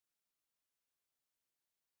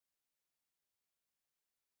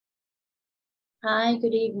Hi,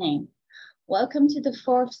 good evening. Welcome to the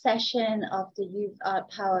fourth session of the Youth Art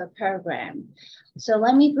Power program. So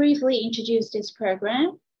let me briefly introduce this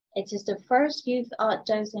program. It is the first youth art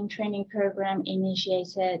docent training program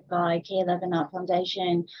initiated by K11 Art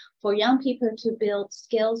Foundation for young people to build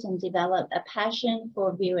skills and develop a passion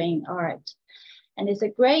for viewing art. And it's a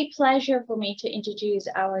great pleasure for me to introduce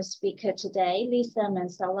our speaker today, Lisa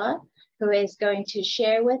Mazzola, who is going to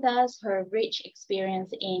share with us her rich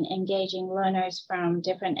experience in engaging learners from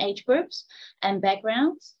different age groups and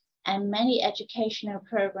backgrounds, and many educational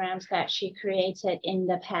programs that she created in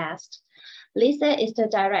the past. Lisa is the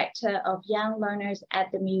director of Young Learners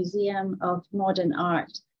at the Museum of Modern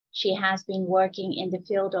Art. She has been working in the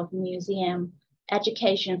field of museum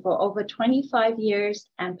education for over 25 years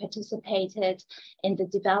and participated in the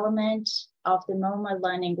development of the MoMA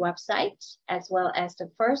Learning website, as well as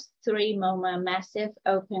the first 3 MoMA massive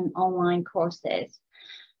open online courses.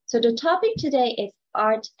 So the topic today is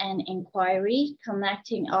art and inquiry,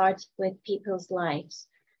 connecting art with people's lives.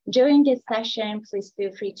 During this session, please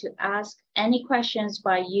feel free to ask any questions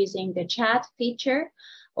by using the chat feature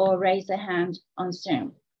or raise a hand on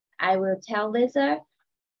Zoom. I will tell Lisa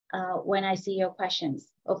when I see your questions.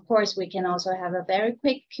 Of course, we can also have a very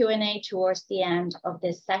quick Q&A towards the end of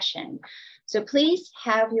this session. So please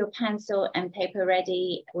have your pencil and paper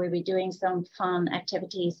ready. We'll be doing some fun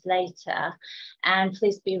activities later. And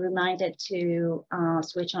please be reminded to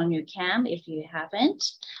switch on your cam if you haven't.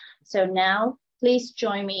 So now, please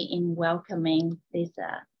join me in welcoming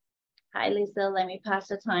Lisa. Hi, Lisa, let me pass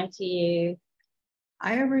the time to you.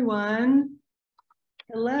 Hi, everyone.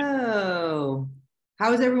 Hello.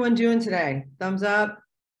 How is everyone doing today? Thumbs up,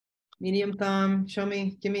 medium thumb, show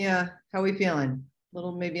me, give me a, how are we feeling?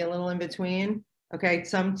 Maybe a little in between. Okay,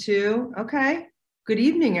 some too, okay. Good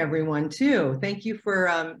evening, everyone, too. Thank you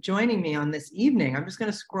for joining me on this evening. I'm just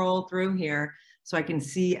gonna scroll through here so I can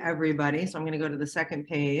see everybody. So I'm gonna go to the second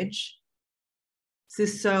page. This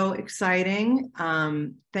is so exciting.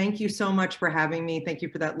 Thank you so much for having me. Thank you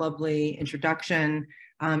for that lovely introduction.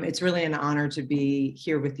 It's really an honor to be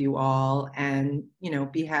here with you all and,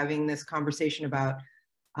 be having this conversation about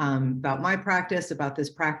my practice, about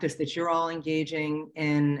this practice that you're all engaging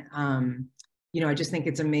in. I just think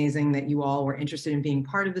it's amazing that you all were interested in being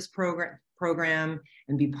part of this program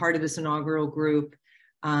and be part of this inaugural group.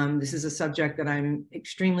 This is a subject that I'm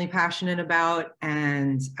extremely passionate about,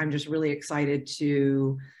 and I'm just really excited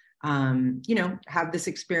to, have this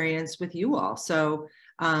experience with you all. So,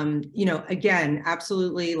 again,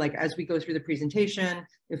 absolutely, like as we go through the presentation,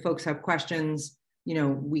 if folks have questions,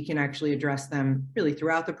 we can actually address them really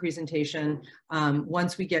throughout the presentation.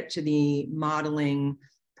 Once we get to the modeling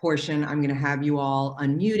portion, I'm going to have you all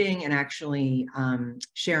unmuting and actually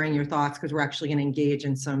sharing your thoughts, because we're actually going to engage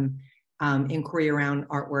in some inquiry around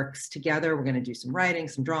artworks together. We're going to do some writing,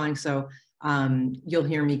 some drawing. So you'll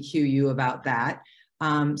hear me cue you about that.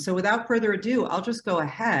 So without further ado, I'll just go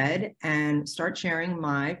ahead and start sharing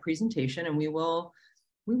my presentation, and we will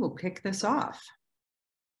kick this off.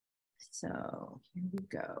 So here we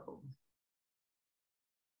go.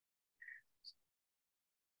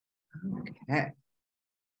 Okay.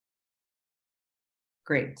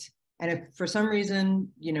 Great. And if for some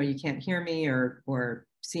reason, you can't hear me or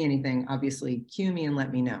see anything, obviously cue me and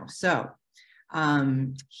let me know. So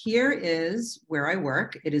here is where I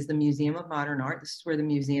work. It is the Museum of Modern Art. This is where the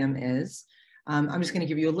museum is. I'm just going to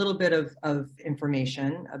give you a little bit of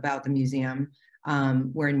information about the museum.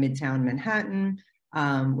 We're in Midtown Manhattan,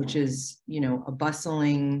 which is, a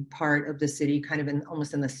bustling part of the city, kind of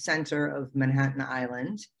almost in the center of Manhattan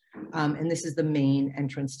Island. And this is the main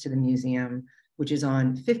entrance to the museum, which is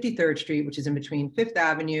on 53rd Street, which is in between 5th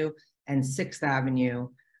Avenue and 6th Avenue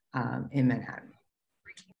in Manhattan.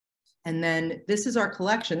 And then this is our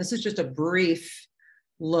collection. This is just a brief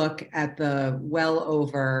look at the well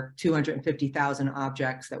over 250,000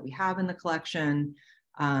 objects that we have in the collection.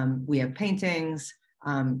 We have paintings.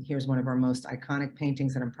 Here's one of our most iconic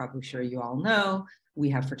paintings that I'm probably sure you all know. We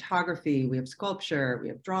have photography, we have sculpture, we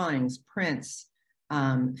have drawings, prints,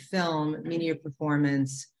 film, media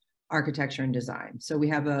performance, architecture, and design. So we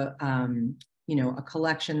have a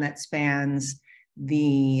collection that spans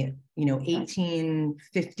the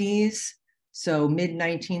 1850s, so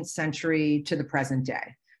mid-19th century to the present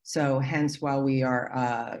day. So hence why we are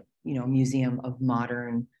a museum of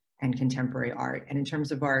modern and contemporary art. And in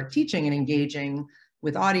terms of our teaching and engaging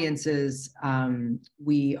with audiences,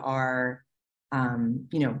 we are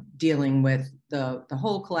dealing with the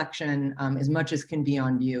whole collection as much as can be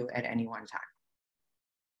on view at any one time.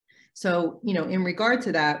 So, in regard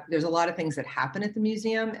to that, there's a lot of things that happen at the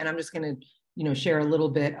museum, and I'm just going to share a little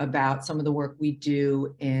bit about some of the work we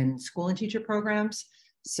do in school and teacher programs.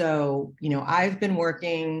 So, I've been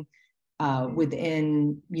working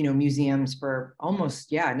within, museums for almost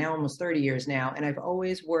 30 years now. And I've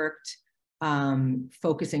always worked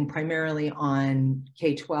focusing primarily on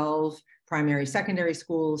K-12, primary, secondary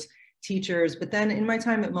schools, teachers. But then in my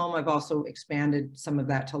time at MoMA, I've also expanded some of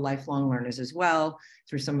that to lifelong learners as well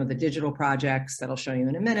through some of the digital projects that I'll show you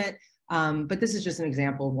in a minute. But this is just an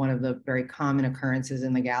example of one of the very common occurrences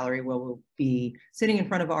in the gallery where we'll be sitting in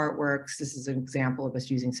front of artworks. This is an example of us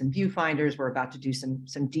using some viewfinders. We're about to do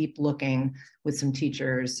some deep looking with some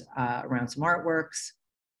teachers around some artworks.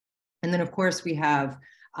 And then of course we have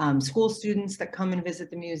school students that come and visit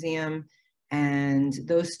the museum, and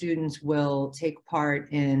those students will take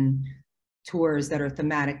part in tours that are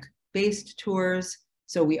thematic based tours.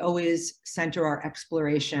 So we always center our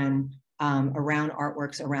exploration around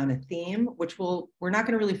artworks around a theme, which we're not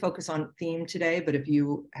going to really focus on theme today, but if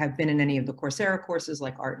you have been in any of the Coursera courses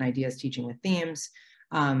like Art and Ideas Teaching with Themes,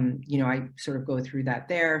 I sort of go through that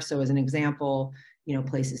there. So as an example,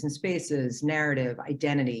 places and spaces, narrative,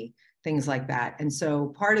 identity, things like that. And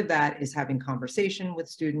so part of that is having conversation with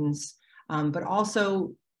students, but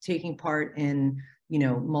also taking part in,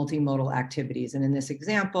 multimodal activities. And in this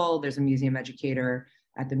example, there's a museum educator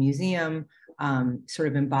at the museum, sort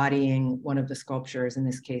of embodying one of the sculptures. In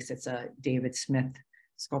this case, it's a David Smith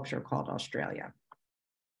sculpture called Australia.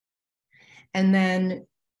 And then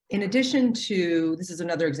in addition to, this is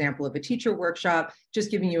another example of a teacher workshop,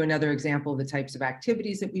 just giving you another example of the types of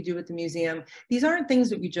activities that we do at the museum. These aren't things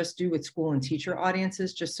that we just do with school and teacher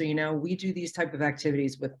audiences, just so you know, we do these type of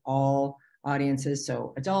activities with all audiences.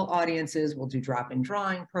 So adult audiences, we'll do drop-in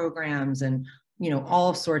drawing programs and,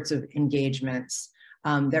 all sorts of engagements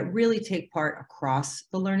that really take part across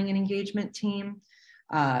the learning and engagement team.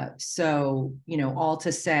 So, all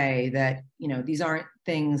to say that, these aren't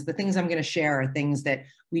things, the things I'm going to share are things that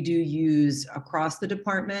we do use across the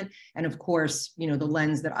department. And of course, the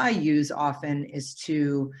lens that I use often is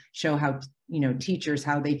to show how, teachers,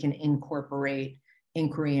 how they can incorporate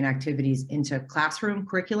inquiry and activities into classroom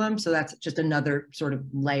curriculum. So that's just another sort of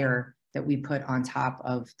layer that we put on top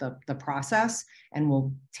of the process, and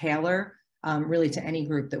we'll tailor really to any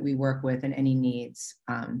group that we work with and any needs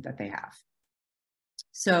that they have.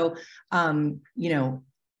 So,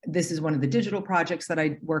 this is one of the digital projects that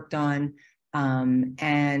I worked on,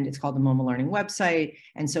 and it's called the MoMA Learning website.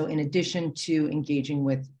 And so in addition to engaging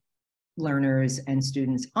with learners and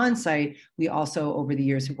students on site, we also over the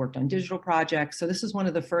years have worked on digital projects. So this is one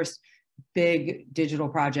of the first big digital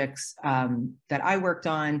projects that I worked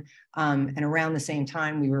on. And around the same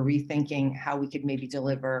time, we were rethinking how we could maybe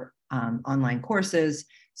deliver online courses.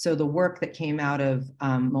 So the work that came out of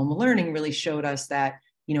MoMA Learning really showed us that,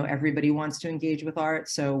 everybody wants to engage with art.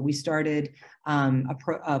 So we started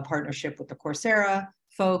a partnership with the Coursera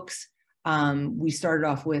folks. We started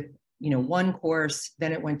off with, one course,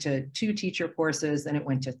 then it went to 2 teacher courses, then it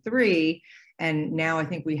went to 3. And now I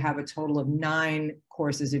think we have a total of 9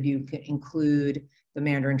 courses if you include the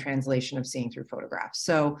Mandarin translation of Seeing Through Photographs.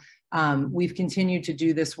 So we've continued to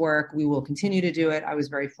do this work. We will continue to do it. I was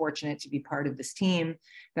very fortunate to be part of this team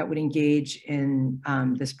that would engage in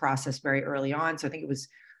this process very early on. So I think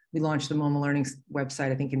we launched the MoMA Learning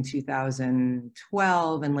website, I think in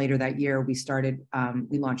 2012. And later that year, we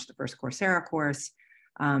launched the first Coursera course.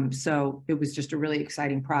 So it was just a really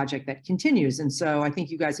exciting project that continues. And so I think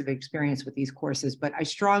you guys have experience with these courses, but I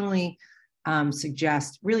strongly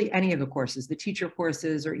suggest really any of the courses, the teacher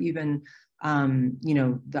courses, or even,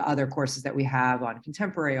 the other courses that we have on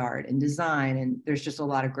contemporary art and design. And there's just a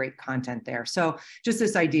lot of great content there. So just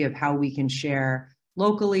this idea of how we can share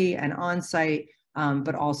locally and on site,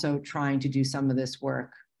 but also trying to do some of this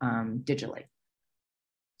work digitally.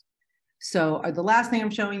 So the last thing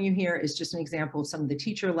I'm showing you here is just an example of some of the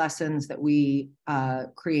teacher lessons that we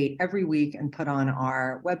create every week and put on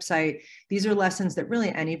our website. These are lessons that really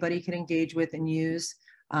anybody can engage with and use,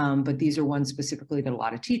 but these are ones specifically that a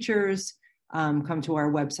lot of teachers come to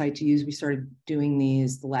our website to use. We started doing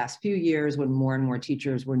these the last few years when more and more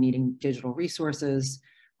teachers were needing digital resources.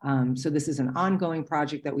 So this is an ongoing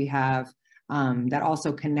project that we have that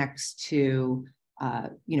also connects to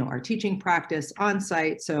our teaching practice on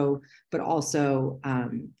site. So, but also,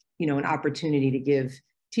 an opportunity to give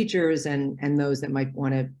teachers and those that might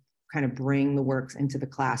want to kind of bring the works into the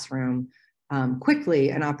classroom quickly,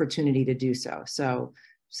 an opportunity to do so. So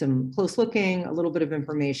some close looking, a little bit of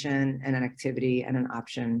information and an activity and an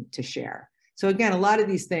option to share. So again, a lot of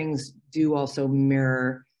these things do also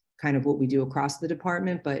mirror kind of what we do across the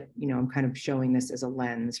department, but I'm kind of showing this as a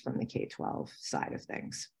lens from the K-12 side of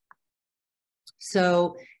things.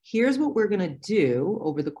 So here's what we're going to do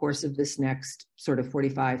over the course of this next sort of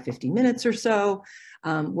 45, 50 minutes or so.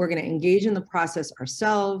 We're going to engage in the process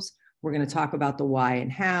ourselves. We're going to talk about the why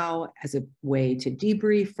and how as a way to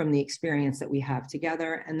debrief from the experience that we have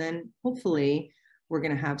together. And then hopefully we're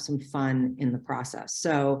going to have some fun in the process.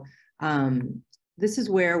 So this is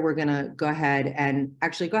where we're going to go ahead and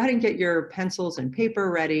get your pencils and paper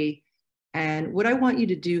ready. And what I want you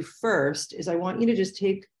to do first is I want you to just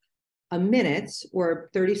take a minute or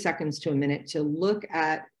 30 seconds to a minute to look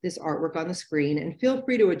at this artwork on the screen, and feel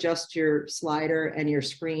free to adjust your slider and your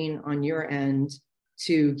screen on your end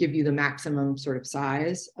to give you the maximum sort of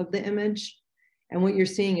size of the image. And what you're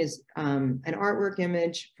seeing is an artwork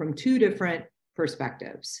image from two different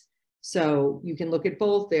perspectives. So you can look at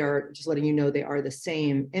both. They are just letting you know they are the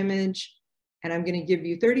same image. And I'm going to give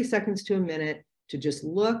you 30 seconds to a minute to just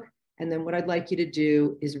look. And then what I'd like you to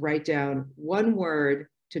do is write down one word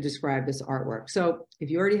to describe this artwork. So if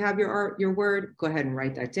you already have your word, go ahead and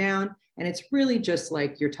write that down. And it's really just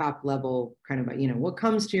like your top level kind of, what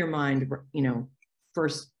comes to your mind,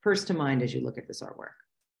 first to mind as you look at this artwork.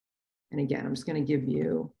 And again, I'm just going to give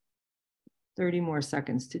you 30 more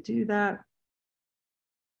seconds to do that.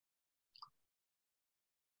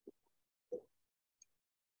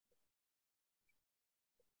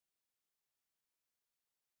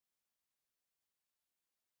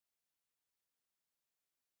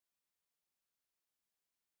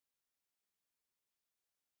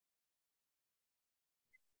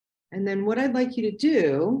 And then what I'd like you to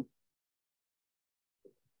do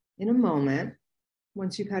in a moment,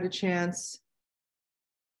 once you've had a chance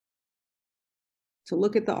to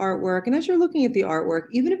look at the artwork, and as you're looking at the artwork,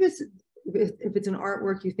 even if it's an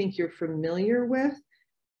artwork you think you're familiar with,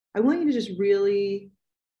 I want you to just really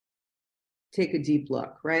take a deep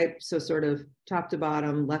look, right? So sort of top to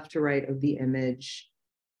bottom, left to right of the image.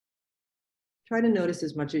 Try to notice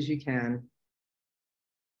as much as you can.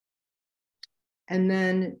 And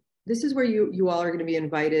then this is where you all are going to be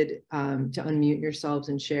invited to unmute yourselves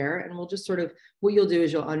and share. And we'll just sort of, what you'll do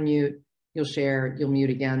is you'll unmute, you'll share, you'll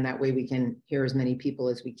mute again. That way we can hear as many people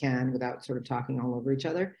as we can without sort of talking all over each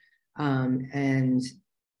other. And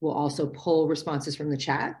we'll also pull responses from the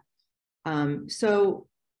chat. So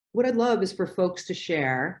what I'd love is for folks to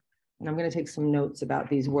share, and I'm going to take some notes about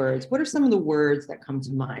these words. What are some of the words that come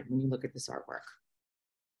to mind when you look at this artwork?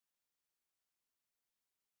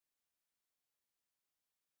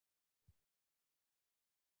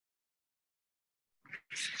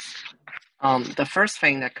 The first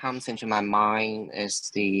thing that comes into my mind is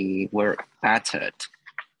the word battered.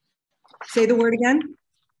 Say the word again.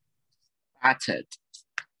 Battered,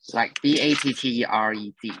 like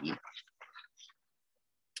B-A-T-T-E-R-E-D.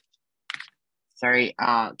 Sorry,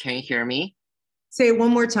 can you hear me? Say it one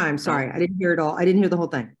more time. Sorry, I didn't hear it all. I didn't hear the whole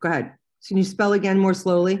thing. Go ahead. Can you spell again more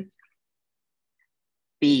slowly?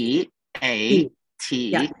 B-A-T-T-E-R-E-D.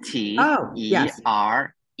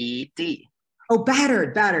 Oh,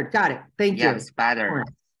 battered. Got it. Thank you. Yes, battered.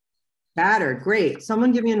 Battered. Great.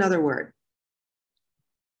 Someone give me another word.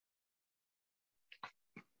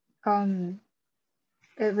 It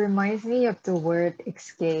reminds me of the word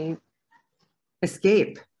escape.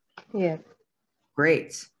 Escape. Yeah.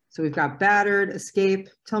 Great. So we've got battered, escape.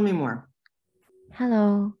 Tell me more.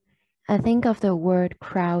 Hello. I think of the word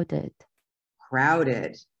crowded.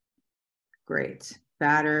 Crowded. Great.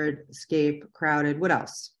 Battered, escape, crowded. What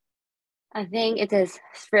else? I think it is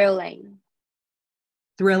thrilling.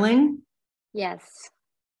 Thrilling? Yes.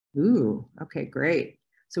 Ooh, okay, great.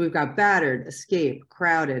 So we've got battered, escape,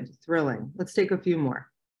 crowded, thrilling. Let's take a few more.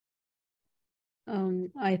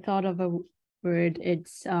 I thought of a word,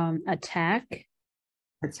 it's attack.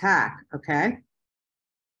 Attack, okay.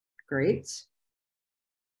 Great.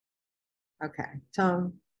 Okay,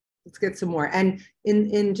 Tom, let's get some more. And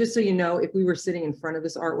in just so you know, if we were sitting in front of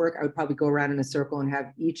this artwork, I would probably go around in a circle and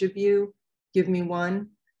have each of you give me one.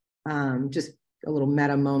 Just a little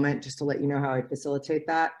meta moment, just to let you know how I facilitate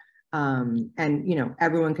that. And,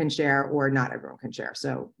 everyone can share or not everyone can share.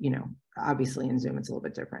 So, obviously in Zoom, it's a little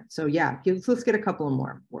bit different. So yeah, let's get a couple of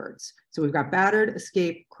more words. So we've got battered,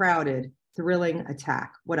 escape, crowded, thrilling,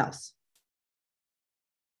 attack. What else?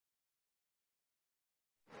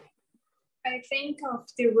 I think of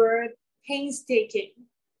the word painstaking.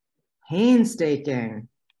 Painstaking.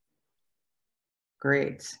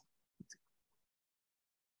 Great.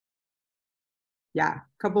 Yeah, a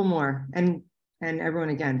couple more. And everyone,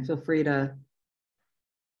 again, feel free to.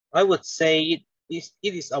 I would say it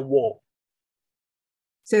is a war.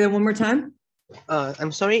 Say that one more time.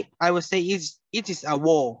 I'm sorry. I would say it is a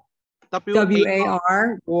war.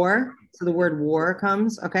 W-A-R, war. So the word war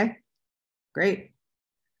comes. Okay, great.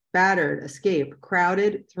 battered, escape,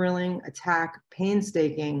 crowded, thrilling, attack,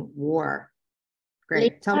 painstaking, war.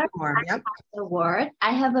 Great. Lisa, Tell me more. Yep.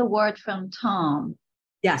 I have a word from Tom.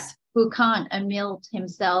 Yes. Who can't unmute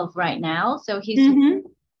himself right now. So he's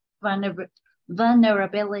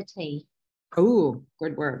vulnerability. Oh,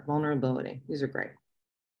 good word. Vulnerability. These are great.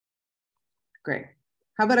 Great.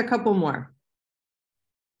 How about a couple more?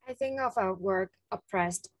 I think of a word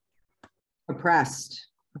oppressed. Oppressed.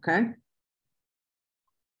 Okay.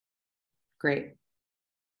 Great.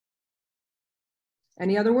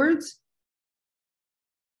 Any other words?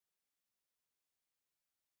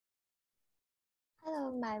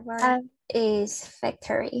 Hello, my word is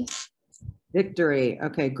victory. Victory.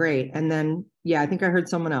 Okay, great. And then, yeah, I think I heard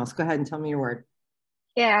someone else. Go ahead and tell me your word.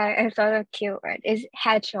 Yeah, I thought a cute word is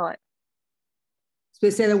hedgehog.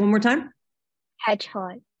 Say that one more time.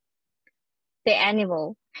 Hedgehog. The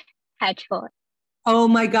animal. Hedgehog. Oh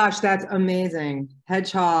my gosh, that's amazing.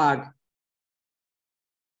 Hedgehog.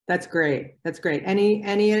 That's great. That's great.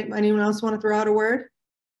 Anyone else want to throw out a word?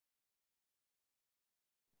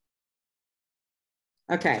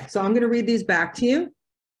 Okay, so I'm going to read these back to you.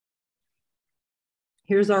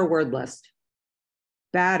 Here's our word list.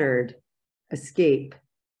 Battered, escape,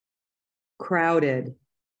 crowded,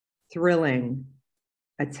 thrilling,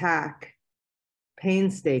 attack,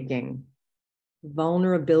 painstaking,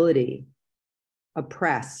 vulnerability,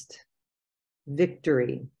 oppressed,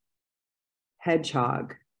 victory,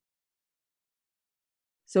 hedgehog.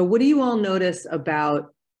 So what do you all notice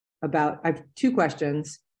about I have two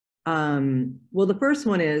questions. Well, the first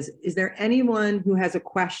one is there anyone who has a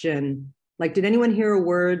question? Like, did anyone hear a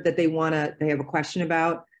word that they have a question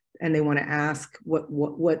about and they want to ask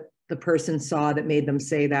what the person saw that made them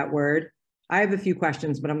say that word? I have a few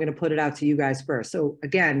questions, but I'm going to put it out to you guys first. So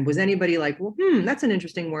again, was anybody like, well, that's an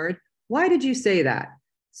interesting word. Why did you say that?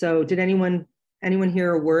 So did anyone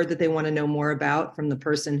hear a word that they want to know more about from the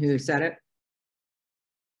person who said it?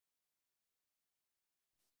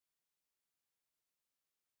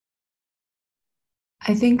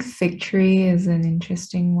 I think victory is an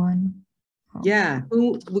interesting one. Yeah.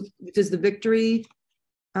 Who does the victory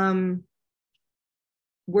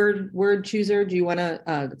word chooser? Do you want to,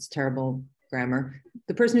 that's terrible grammar.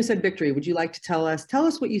 The person who said victory, would you like to tell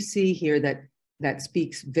us what you see here that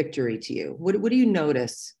speaks victory to you? What do you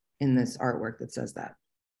notice in this artwork that says that?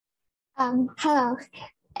 Hello.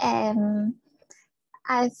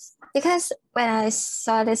 Because when I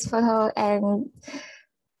saw this photo and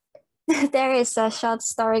there is a short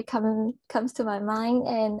story comes to my mind,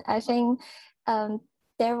 and I think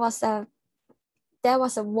there was a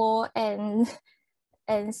war and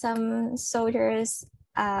some soldiers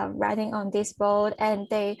riding on this boat, and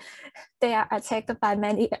they are attacked by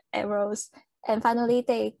many arrows, and finally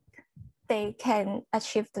they can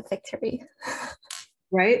achieve the victory.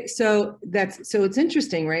 Right. So it's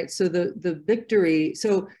interesting, right? So the victory.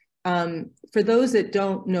 So for those that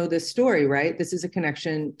don't know this story, right, this is a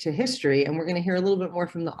connection to history, and we're going to hear a little bit more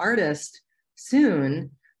from the artist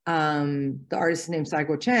soon. The artist is named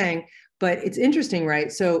Saigo Chang, but it's interesting,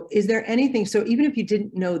 right? So is there anything, so even if you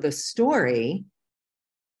didn't know the story,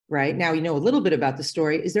 right, now you know a little bit about the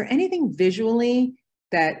story, is there anything visually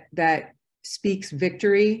that speaks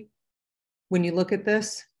victory when you look at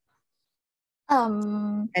this?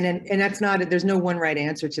 And that's not, there's no one right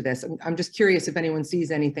answer to this. I'm just curious if anyone sees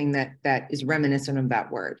anything that is reminiscent of that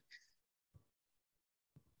word.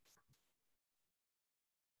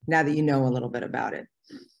 Now that you know a little bit about it.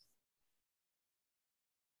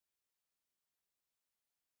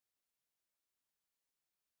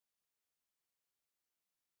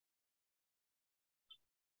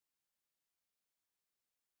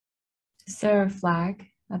 Is there a flag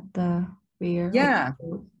at the rear? Yeah.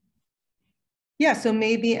 Yeah, so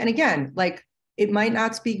maybe, and again, like it might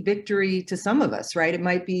not speak victory to some of us, right? It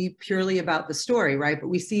might be purely about the story, right? But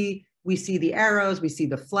we see the arrows, we see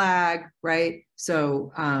the flag, right?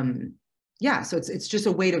 So yeah, so it's just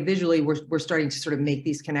a way to visually, we're starting to sort of make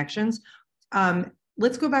these connections.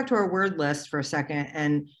 Let's go back to our word list for a second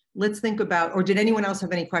and let's think about, or did anyone else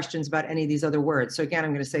have any questions about any of these other words? So again,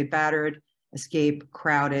 I'm going to say battered, escape,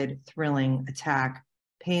 crowded, thrilling, attack,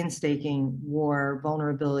 painstaking, war,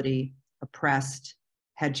 vulnerability, oppressed,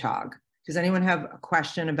 hedgehog. Does anyone have a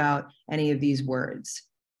question about any of these words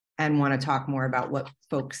and want to talk more about what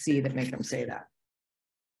folks see that make them say that?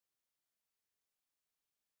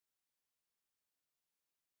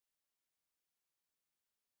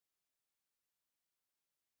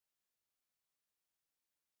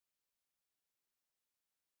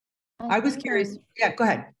 I was curious. Yeah, go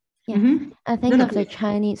ahead. Yeah, I think of the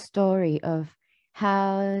Chinese story of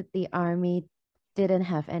how the army didn't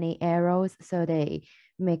have any arrows, so they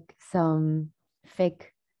make some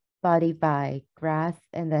fake body by grass,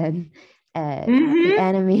 and then the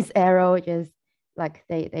enemy's arrow just like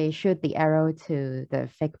they shoot the arrow to the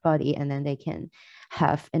fake body, and then they can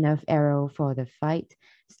have enough arrow for the fight.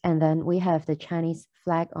 And then we have the Chinese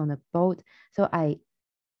flag on the boat. So at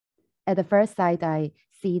the first sight I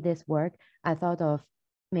see this work, I thought of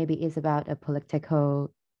maybe it's about a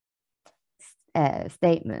political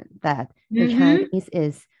statement that the Chinese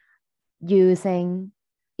is using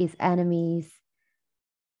its enemies'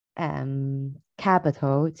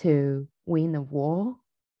 capital to win a war.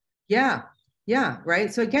 Yeah,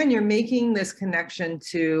 right. So again, you're making this connection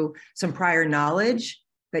to some prior knowledge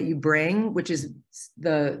that you bring, which is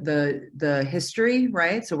the history,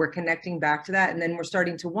 right? So we're connecting back to that, and then we're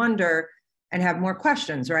starting to wonder and have more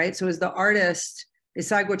questions, right? So as the artist, is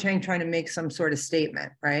Saigo Chang trying to make some sort of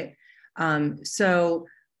statement, right? So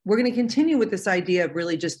we're going to continue with this idea of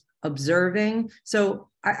really just observing. So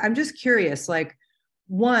I'm just curious, like,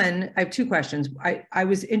 one, I have two questions. I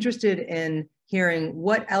was interested in hearing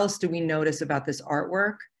what else do we notice about this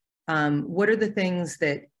artwork? What are the things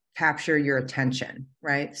that capture your attention,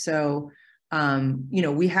 right? So,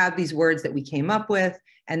 we have these words that we came up with,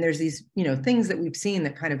 and there's these, things that we've seen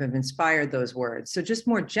that kind of have inspired those words. So just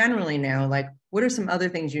more generally now, like, what are some other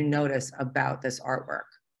things you notice about this artwork?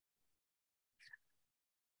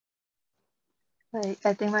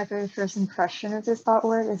 I think my very first impression of this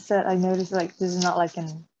artwork is that I noticed like this is not like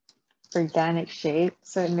an organic shape.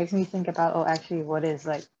 So it makes me think about, oh, actually what is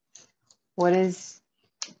it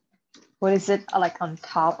like on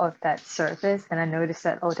top of that surface? And I noticed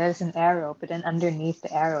that, oh, there's an arrow, but then underneath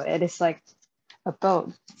the arrow, it is like a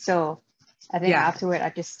boat. So I think afterward, I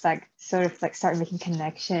just like sort of like start making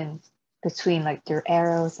connection between like their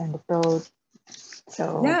arrows and the boat.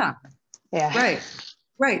 So yeah.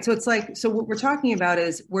 Right. So it's like, so what we're talking about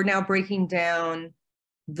is we're now breaking down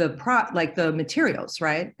the materials,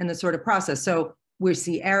 right? And the sort of process. So we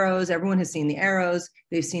see arrows, everyone has seen the arrows,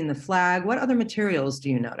 they've seen the flag. What other materials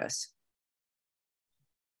do you notice?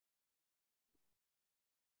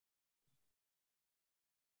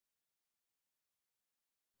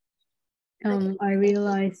 I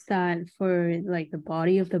realized that for like the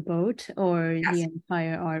body of the boat or the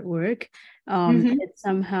entire artwork, it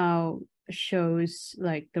somehow shows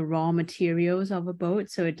like the raw materials of a boat.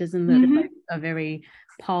 So it doesn't look like a very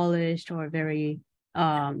polished or very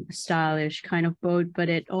stylish kind of boat, but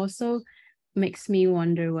it also makes me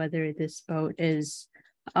wonder whether this boat is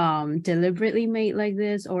deliberately made like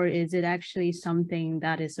this, or is it actually something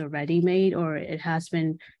that is already made, or it has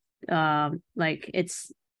been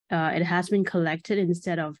it has been collected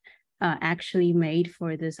instead of actually made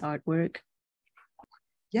for this artwork.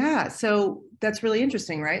 Yeah, so that's really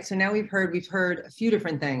interesting, right? So now we've heard a few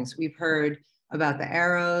different things. We've heard about the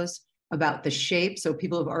arrows, about the shape. So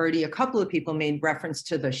a couple of people made reference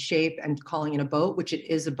to the shape and calling it a boat, which it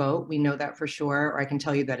is a boat. We know that for sure, or I can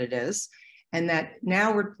tell you that it is. And that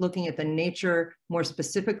now we're looking at the nature more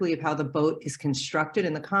specifically of how the boat is constructed.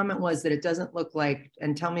 And the comment was that it doesn't look like,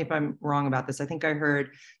 and tell me if I'm wrong about this, I think I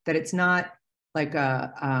heard that it's not like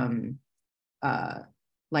a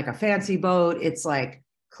fancy boat. It's like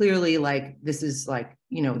clearly like, this is like,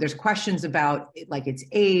 there's questions about it, like its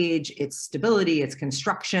age, its stability, its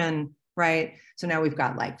construction, right? So now we've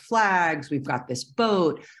got like flags, we've got this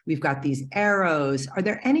boat, we've got these arrows. Are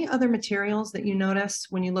there any other materials that you notice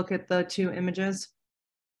when you look at the two images?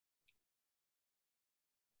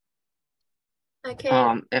 Okay.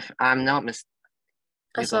 If I'm not mistaken,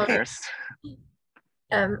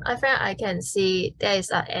 I think I can see there is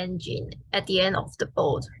an engine at the end of the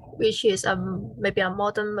boat, which is maybe a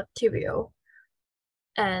modern material.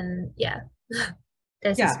 And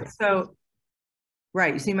so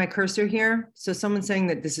right, you see my cursor here? So someone's saying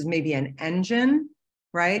that this is maybe an engine,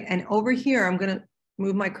 right? And over here, I'm gonna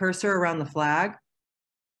move my cursor around the flag.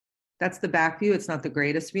 That's the back view, it's not the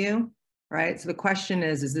greatest view, right? So the question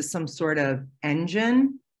is this some sort of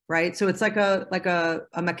engine, right? So it's like a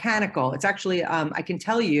mechanical, it's actually, I can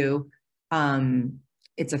tell you,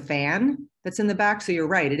 it's a fan that's in the back. So you're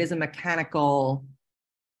right, it is a mechanical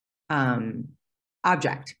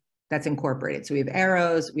object that's incorporated. So we have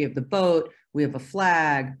arrows, we have the boat, we have a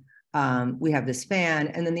flag, we have this fan,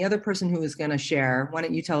 and then the other person who is going to share, why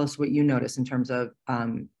don't you tell us what you notice in terms of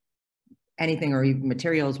anything or even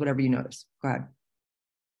materials, whatever you notice. Go ahead.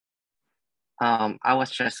 I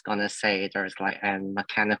was just going to say there's like a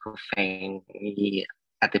mechanical thing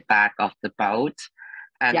at the back of the boat.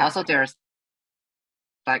 And also there's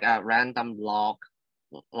like a random log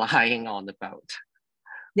lying on the boat.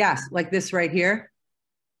 Yes, like this right here.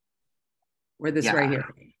 Or this right here.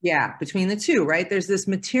 Yeah, between the two, right? There's this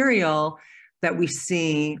material that we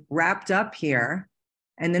see wrapped up here.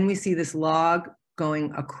 And then we see this log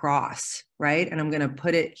going across, right? And I'm going to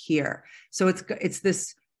put it here. So it's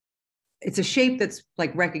a shape that's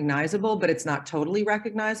like recognizable, but it's not totally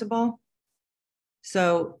recognizable.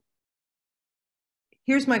 So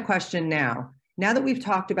here's my question now. Now that we've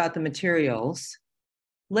talked about the materials,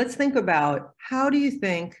 let's think about, how do you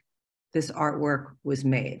think this artwork was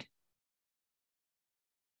made?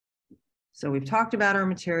 So we've talked about our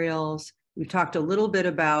materials. We've talked a little bit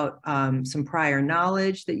about some prior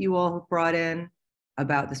knowledge that you all have brought in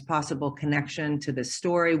about this possible connection to this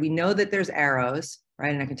story. We know that there's arrows,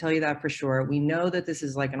 right? And I can tell you that for sure. We know that this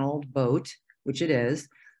is like an old boat, which it is.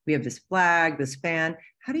 We have this flag, this fan.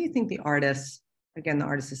 How do you think the artist, again, the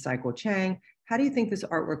artist is Saiko Chang, how do you think this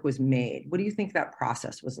artwork was made? What do you think that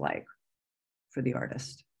process was like for the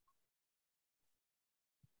artist?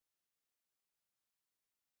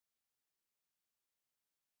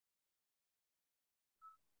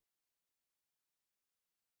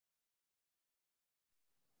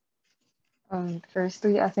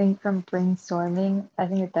 Firstly, I think from brainstorming, I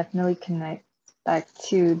think it definitely connects back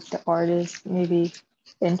to the artist, maybe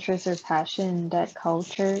interest or passion in that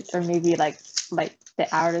culture, or maybe like the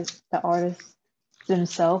artists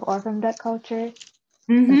themselves are from that culture.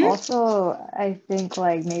 Mm-hmm. And also, I think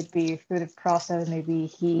like maybe through the process, maybe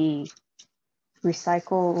he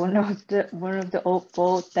recycled one of the old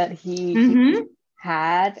boats that he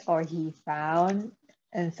had or he found,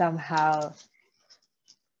 and somehow,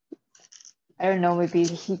 I don't know, maybe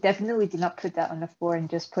he definitely did not put that on the floor and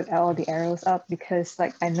just put all the arrows up, because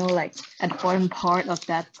like I know like at the bottom part of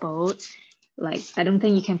that boat, like I don't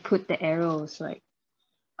think you can put the arrows, like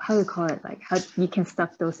how do you call it, like how you can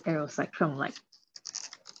stuff those arrows like from like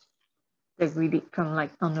from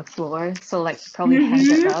like on the floor. So like probably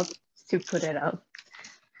hang it up to put it up.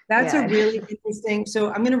 That's a really interesting, so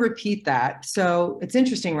I'm going to repeat that. So it's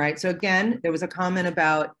interesting, right? So again, there was a comment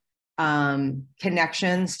about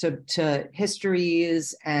connections to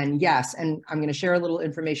histories, and yes, and I'm going to share a little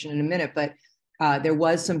information in a minute, but there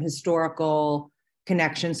was some historical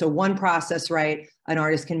connection. So one process, right, an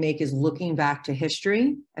artist can make is looking back to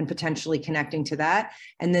history and potentially connecting to that.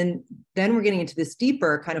 And then we're getting into this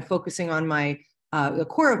deeper, kind of focusing on the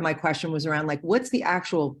core of my question was around like, what's the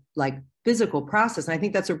actual like physical process? And I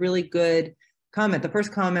think that's a really good comment. The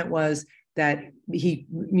first comment was that he,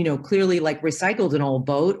 clearly like recycled an old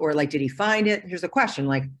boat, or like, did he find it? Here's a question,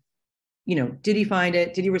 like, did he find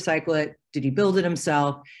it? Did he recycle it? Did he build it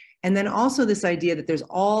himself? And then also this idea that there's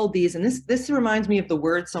all these, and this reminds me of the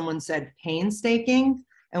word someone said, painstaking.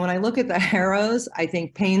 And when I look at the arrows, I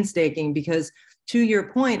think painstaking, because to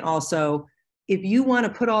your point also, if you want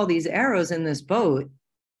to put all these arrows in this boat,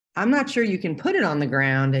 I'm not sure you can put it on the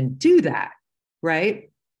ground and do that, right?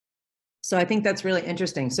 So I think that's really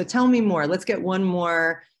interesting. So tell me more. Let's get one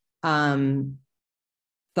more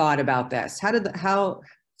thought about this.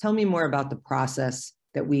 Tell me more about the process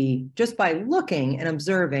that we, just by looking and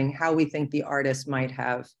observing how we think the artist might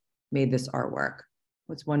have made this artwork.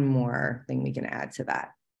 What's one more thing we can add to that?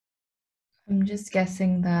 I'm just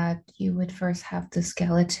guessing that you would first have the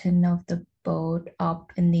skeleton of the boat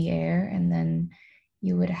up in the air, and then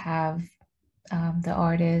you would have the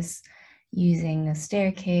artist using a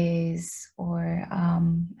staircase or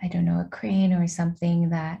I don't know, a crane or something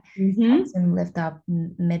that helps him lift up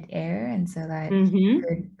mid-air, and so that you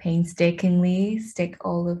could painstakingly stick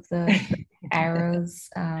all of the arrows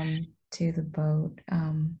to the boat.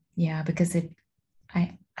 Yeah, because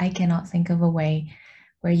I cannot think of a way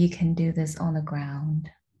where you can do this on the ground.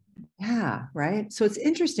 Yeah, right. So it's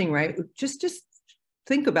interesting, right? Just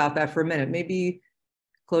think about that for a minute. Maybe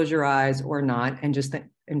close your eyes or not, and just think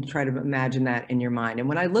and try to imagine that in your mind. And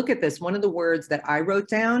when I look at this, one of the words that I wrote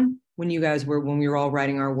down when we were all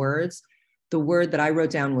writing our words, the word that I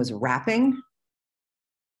wrote down was wrapping,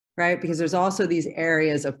 right? Because there's also these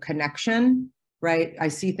areas of connection, right? I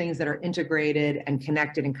see things that are integrated and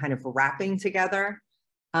connected and kind of wrapping together.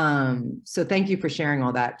 So thank you for sharing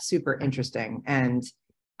all that. Super interesting. And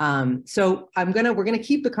so we're gonna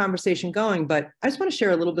keep the conversation going, but I just want to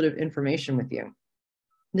share a little bit of information with you.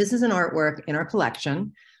 This is an artwork in our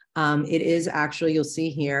collection. It is actually, you'll see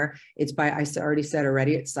here, it's by, I already said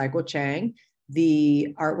already, it's Saiko Chang.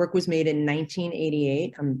 The artwork was made in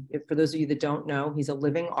 1988. For those of you that don't know, he's a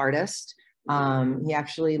living artist. He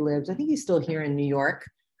actually lives, I think he's still here in New York.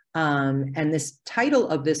 And this title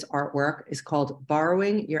of this artwork is called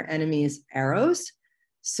Borrowing Your Enemy's Arrows.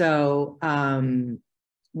 So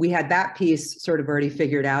we had that piece sort of already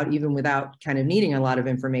figured out, even without kind of needing a lot of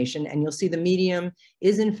information. And you'll see the medium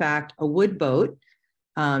is in fact a wood boat.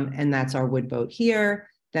 And that's our wood boat here.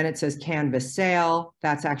 Then it says canvas sail.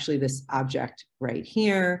 That's actually this object right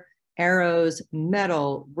here. Arrows,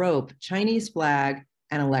 metal, rope, Chinese flag,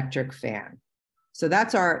 and electric fan. So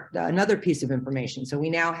that's another piece of information. So we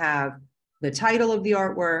now have the title of the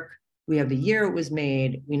artwork, we have the year it was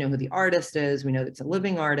made, we know who the artist is, we know that it's a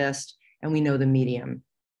living artist, and we know the medium.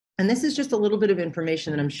 And this is just a little bit of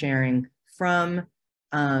information that I'm sharing from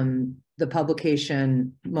the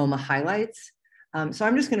publication MoMA Highlights. So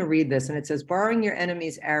I'm just going to read this, and it says, borrowing your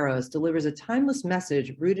enemy's arrows delivers a timeless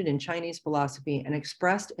message rooted in Chinese philosophy and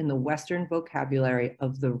expressed in the Western vocabulary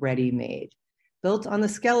of the ready-made. Built on the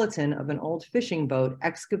skeleton of an old fishing boat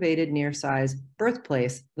excavated near Sai's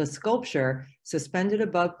birthplace, the sculpture, suspended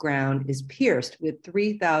above ground, is pierced with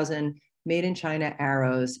 3,000 made-in-China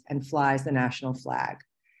arrows and flies the national flag.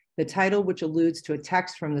 The title, which alludes to a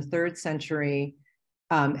text from the 3rd century,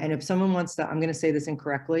 and if someone wants to, I'm going to say this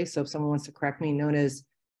incorrectly, so if someone wants to correct me, known as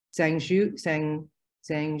Zhangzhuzi.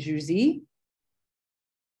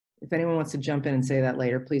 If anyone wants to jump in and say that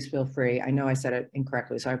later, please feel free. I know I said it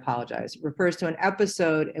incorrectly, so I apologize. It refers to an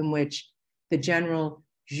episode in which the general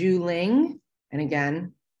Zhu Ling, and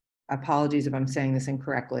again, apologies if I'm saying this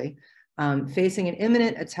incorrectly, facing an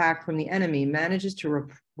imminent attack from the enemy, manages to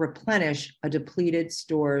replenish a depleted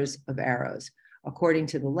stores of arrows. According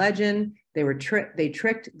to the legend, they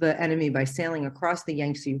tricked the enemy by sailing across the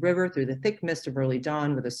Yangtze River through the thick mist of early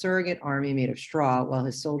dawn with a surrogate army made of straw, while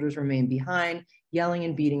his soldiers remained behind, yelling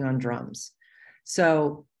and beating on drums.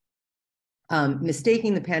 So,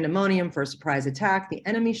 mistaking the pandemonium for a surprise attack, the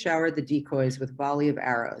enemy showered the decoys with a volley of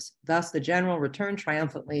arrows. Thus, the general returned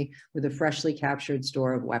triumphantly with a freshly captured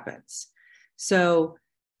store of weapons. So,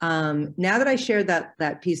 now that I shared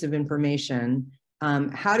that piece of information,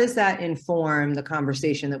 how does that inform the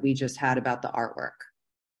conversation that we just had about the artwork?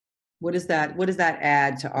 What does that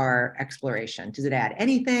add to our exploration? Does it add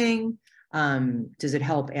anything? Does it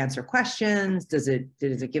help answer questions? Does it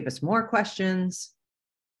give us more questions?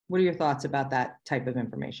 What are your thoughts about that type of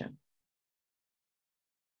information?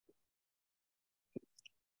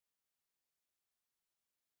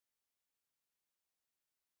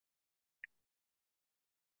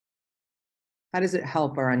 How does it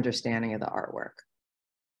help our understanding of the artwork?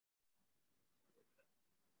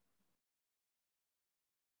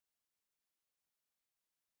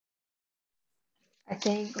 I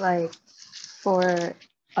think like for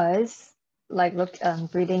us, like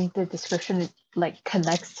reading the description like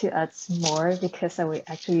connects to us more because we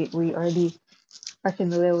already are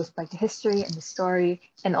familiar with like the history and the story,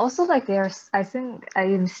 and also like I think I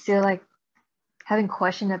am still like having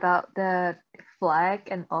question about the flag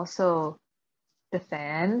and also the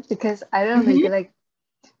fan, because I don't know, maybe like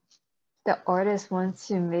the artist wants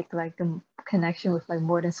to make like the connection with like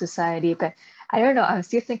modern society, but I don't know, I'm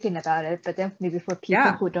still thinking about it. But then maybe for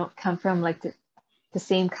people who don't come from like the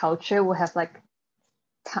same culture will have like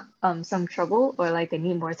some trouble, or like they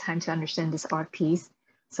need more time to understand this art piece.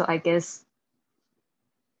 So I guess,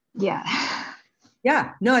 yeah.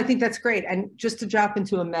 Yeah, no, I think that's great. And just to drop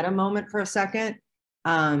into a meta moment for a second,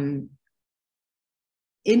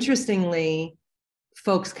 interestingly,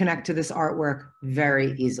 folks connect to this artwork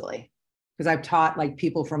very easily, because I've taught like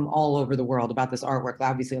people from all over the world about this artwork,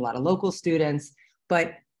 obviously a lot of local students,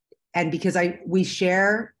 and because we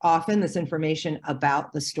share often this information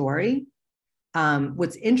about the story.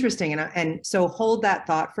 What's interesting, and so hold that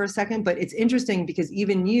thought for a second, but it's interesting because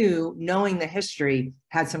even you, knowing the history,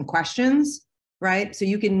 had some questions, right? So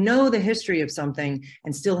you can know the history of something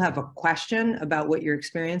and still have a question about what you're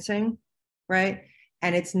experiencing, right?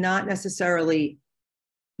 And it's not necessarily,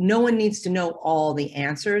 no one needs to know all the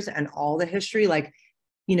answers and all the history. Like,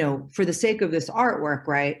 you know, for the sake of this artwork,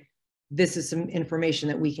 right? This is some information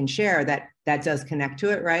that we can share that does connect to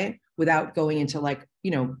it, right? Without going into like, you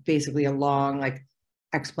know, basically a long like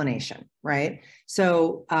explanation, right?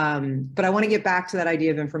 So, but I want to get back to that idea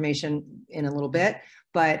of information in a little bit,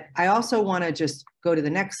 but I also want to just go to the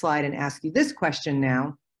next slide and ask you this question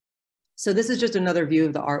now. So this is just another view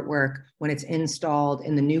of the artwork when it's installed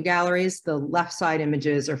in the new galleries. The left side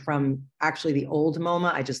images are from actually the old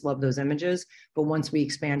MoMA. I just love those images. But once we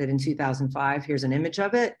expanded in 2005, here's an image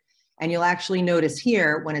of it. And you'll actually notice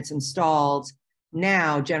here when it's installed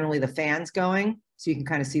now, generally the fan's going. So you can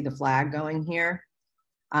kind of see the flag going here.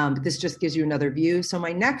 But this just gives you another view. So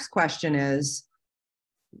my next question is,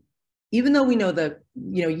 even though we know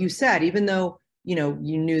you said, even though, you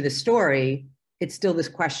knew the story, it's still this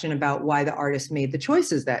question about why the artist made the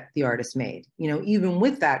choices that the artist made, even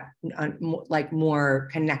with that like more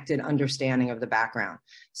connected understanding of the background.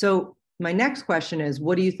 So my next question is,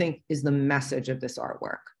 what do you think is the message of this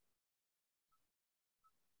artwork?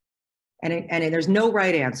 And there's no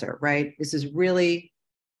right answer, right? This is really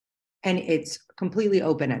and it's completely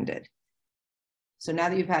open-ended. So now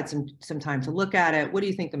that you've had some time to look at it, what do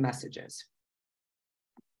you think the message is?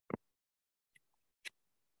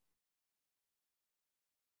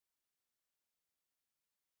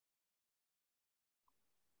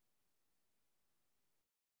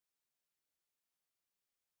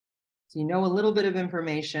 So you know a little bit of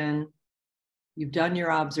information. You've done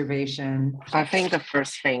your observation. I think the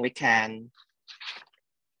first thing we can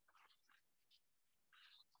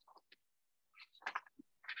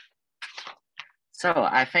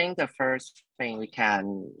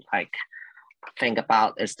think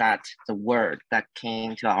about is that the word that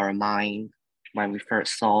came to our mind when we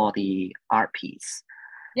first saw the art piece.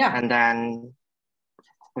 Yeah. And then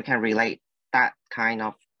we can relate that kind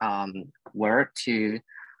of word to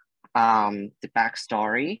the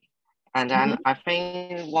backstory. And then I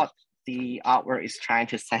think what the artwork is trying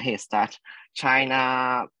to say is that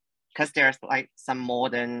China, because there's like some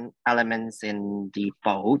modern elements in the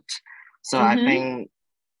boat. So I think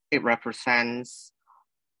it represents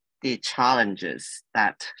the challenges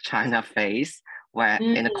that China faced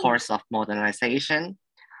in the course of modernization.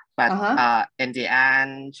 But in the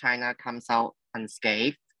end, China comes out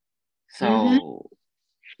unscathed. So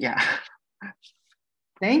yeah.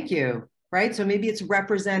 Thank you. Right. So maybe it's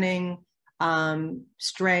representing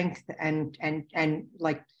strength and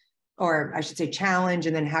like, or I should say challenge,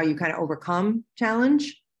 and then how you kind of overcome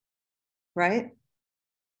challenge. Right.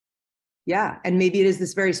 Yeah. And maybe it is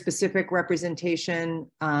this very specific representation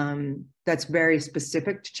that's very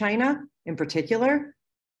specific to China in particular.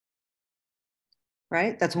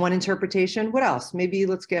 Right. That's one interpretation. What else? Maybe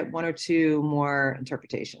let's get one or two more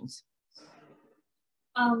interpretations.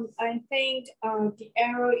 I think the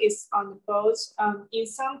arrow is on the boat. In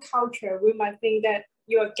some culture, we might think that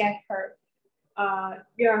you will get hurt.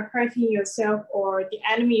 You are hurting yourself, or the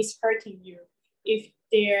enemy is hurting you if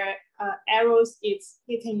their arrows is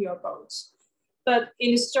hitting your boat. But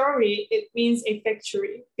in the story, it means a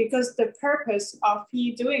victory, because the purpose of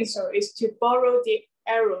he doing so is to borrow the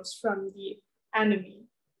arrows from the enemy.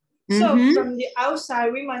 So from the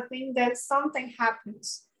outside, we might think that something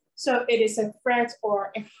happens. So it is a threat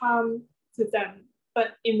or a harm to them.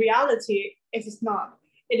 But in reality, it is not.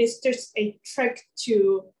 It is just a trick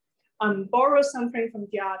to borrow something from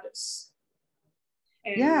the others.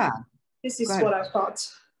 And this is what I thought.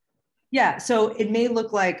 Yeah, so it may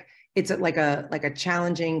look like it's like a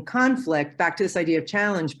challenging conflict, back to this idea of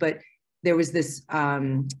challenge, but there was this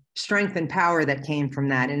strength and power that came from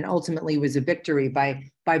that, and ultimately was a victory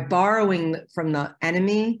by borrowing from the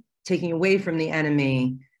enemy, taking away from the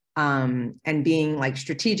enemy, and being like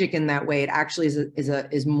strategic in that way. It actually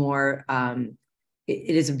is more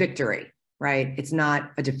it is a victory, right? It's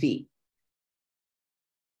not a defeat.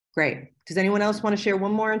 Great. Does anyone else want to share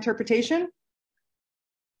one more interpretation?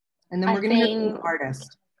 And then we're going to hear from the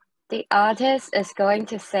artist. The artist is going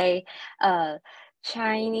to say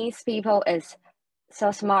Chinese people is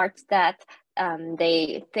so smart that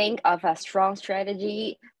they think of a strong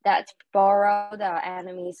strategy that borrow the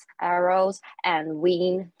enemy's arrows and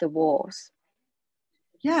win the wars.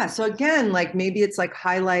 Yeah, so again, like maybe it's like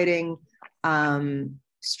highlighting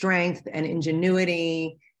strength and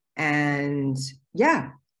ingenuity, and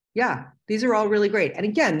yeah, these are all really great. And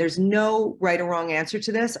again, there's no right or wrong answer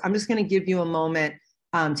to this. I'm just going to give you a moment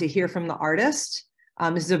to hear from the artist.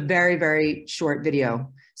 This is a very, very short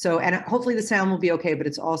video. So, and hopefully the sound will be okay, but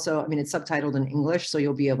it's also, I mean, it's subtitled in English, so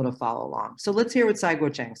you'll be able to follow along. So let's hear what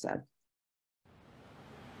Saigo Chang said.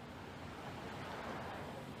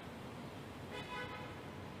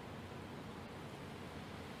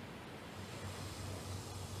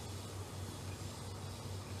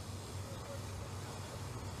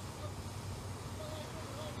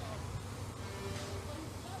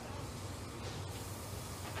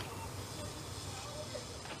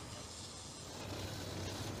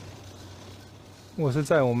我是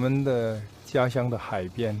在我们的家乡的海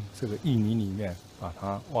边这个淤泥里面把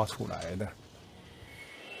它挖出来的，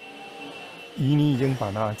淤泥已经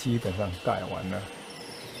把它基本上盖完了，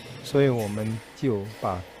所以我们就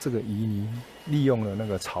把这个淤泥利用了那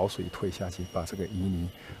个潮水推下去，把这个淤泥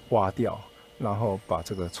挖掉，然后把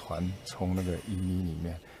这个船从那个淤泥里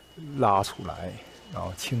面拉出来，然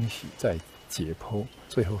后清洗，再解剖，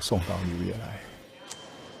最后送到纽约来。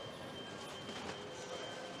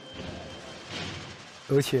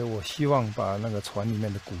而且我希望把那个船里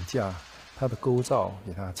面的骨架，它的构造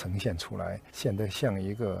给它呈现出来，显得像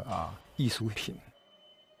一个艺术品。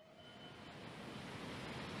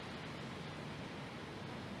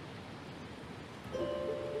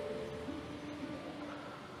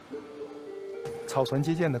草船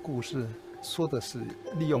借箭的故事说的是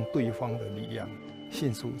利用对方的力量，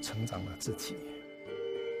迅速成长了自己。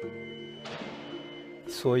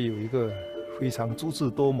所以有一个非常足智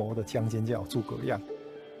多谋的将军叫诸葛亮，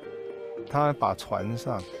他把船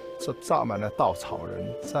上炸满了稻草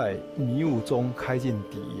人，在迷雾中开进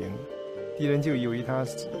敌营，敌人就以为他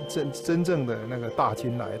真正的那个大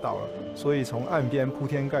军来到了，所以从岸边铺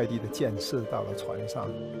天盖地的箭射到了船上。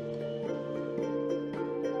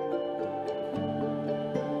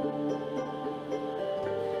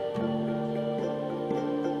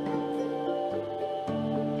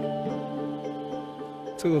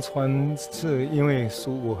这个船是因为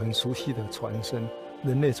我很熟悉的船身，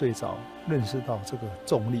人类最早认识到这个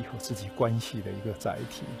重力和自己关系的一个载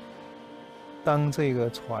体。当这个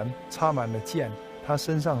船插满了箭，它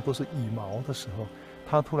身上都是羽毛的时候，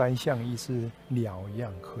它突然像一只鸟一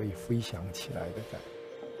样可以飞翔起来的感觉。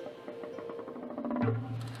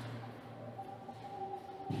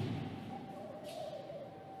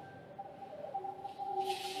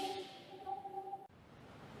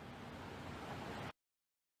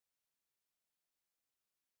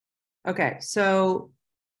Okay, so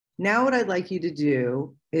now what I'd like you to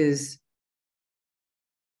do is,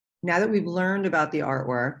 now that we've learned about the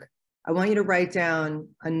artwork, I want you to write down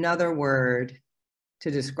another word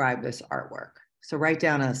to describe this artwork. So write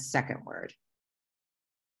down a second word.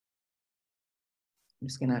 I'm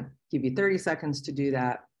just gonna give you 30 seconds to do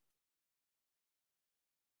that.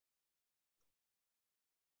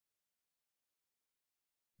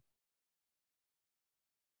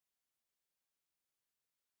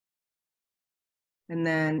 And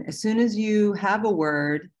then as soon as you have a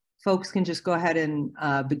word, folks can just go ahead and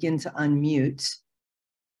begin to unmute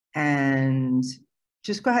and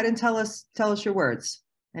just go ahead and tell us your words,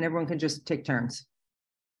 and everyone can just take turns.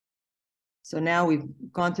 So now we've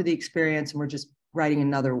gone through the experience and we're just writing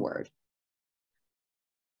another word.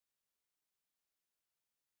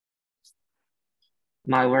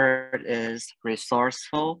 My word is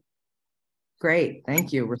resourceful. Great,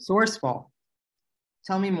 thank you. Resourceful.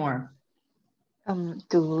 Tell me more.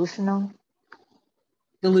 Delusional.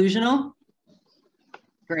 Delusional?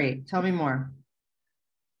 Great, tell me more.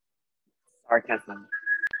 Sarcasm. Can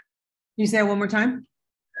you say it one more time?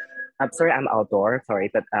 I'm sorry, I'm outdoor,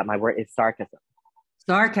 sorry, but my word is sarcasm.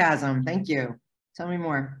 Sarcasm, thank you. Tell me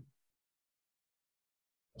more.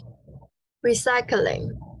 Recycling.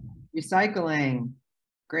 Recycling,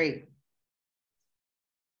 great.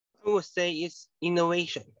 I would say it's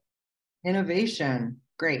innovation. Innovation,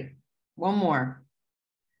 great. One more.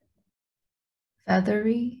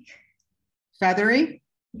 Feathery. Feathery?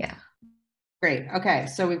 Yeah. Great. Okay.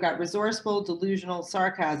 So we've got resourceful, delusional,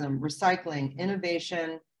 sarcasm, recycling,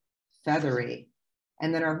 innovation, feathery.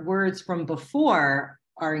 And then our words from before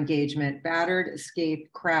our engagement: battered,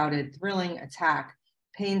 escaped, crowded, thrilling, attack,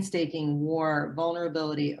 painstaking, war,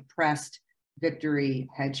 vulnerability, oppressed, victory,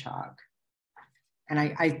 hedgehog. And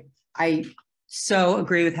I so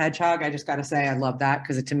agree with hedgehog. I just got to say, I love that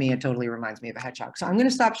because to me, it totally reminds me of a hedgehog. So I'm going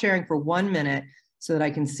to stop sharing for 1 minute so that I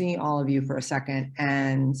can see all of you for a second.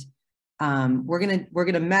 And we're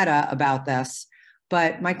gonna meta about this.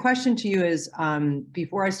 But my question to you is,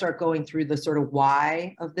 before I start going through the sort of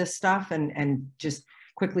why of this stuff and just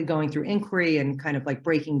quickly going through inquiry and kind of like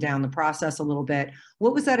breaking down the process a little bit,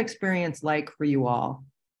 what was that experience like for you all?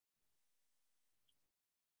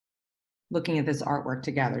 Looking at this artwork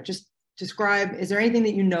together, just describe, is there anything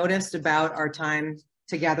that you noticed about our time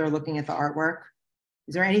together looking at the artwork?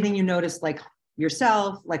 Is there anything you noticed like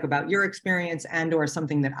yourself, like about your experience and or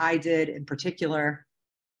something that I did in particular?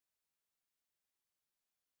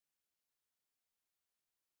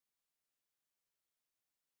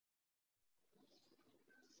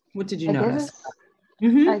 What did you notice?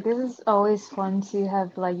 I guess it's always fun to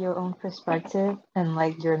have like your own perspective and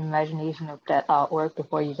like your imagination of that artwork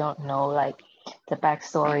before you don't know like the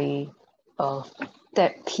backstory of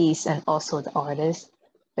that piece and also the artist.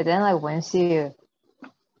 But then like once you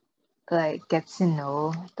like get to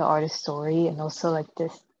know the artist's story and also like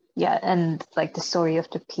this, yeah, and like the story of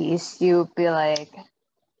the piece, you'll be like,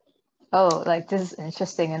 oh, like this is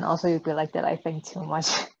interesting. And also you'll be like, that I think too much.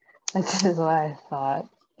 Like this is what I thought.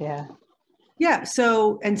 Yeah. Yeah.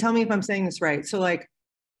 So, and tell me if I'm saying this right. So like,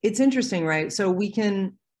 it's interesting, right? So we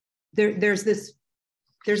can, there's this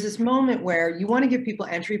moment where you want to give people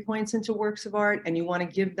entry points into works of art and you want to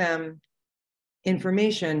give them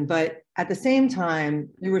information, but at the same time,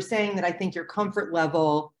 you were saying that I think your comfort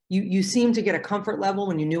level, you seem to get a comfort level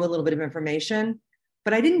when you knew a little bit of information,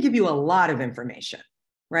 but I didn't give you a lot of information,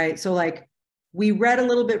 right? So like we read a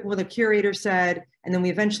little bit what the curator said, and then we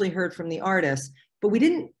eventually heard from the artist, but we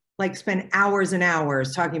didn't like spend hours and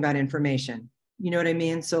hours talking about information. You know what I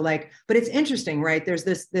mean? So like, but it's interesting, right? There's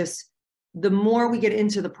this the more we get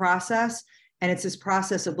into the process, and it's this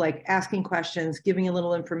process of like asking questions, giving a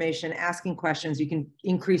little information, asking questions, you can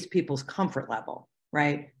increase people's comfort level,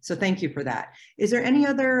 right? So thank you for that. Is there any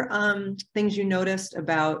other things you noticed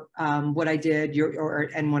about what I did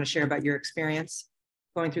and want to share about your experience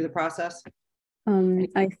going through the process?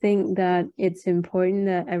 I think that it's important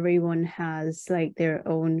that everyone has like their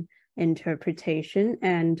own interpretation.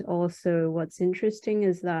 And also what's interesting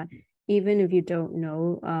is that even if you don't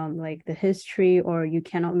know like the history or you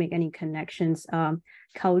cannot make any connections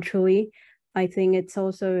culturally, I think it's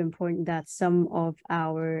also important that some of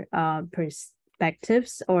our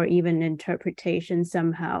perspectives or even interpretations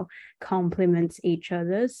somehow complements each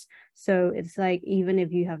other's. So it's like, even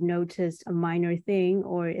if you have noticed a minor thing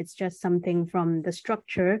or it's just something from the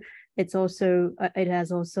structure, it's also, it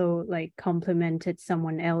has also like complemented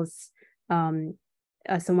someone else,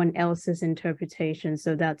 someone else's interpretation.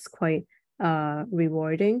 So that's quite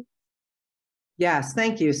rewarding. Yes,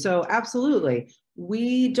 thank you. So absolutely.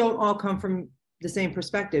 We don't all come from the same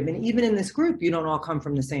perspective. And even in this group, you don't all come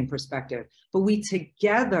from the same perspective, but we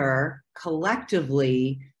together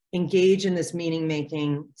collectively engage in this meaning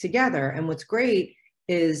making together. And what's great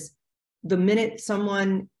is the minute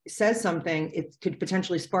someone says something, it could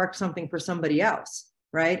potentially spark something for somebody else,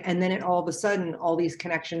 right? And then all of a sudden, all these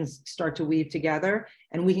connections start to weave together,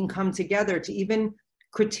 and we can come together to even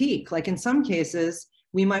critique. Like in some cases,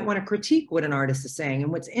 we might want to critique what an artist is saying.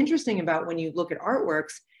 And what's interesting about when you look at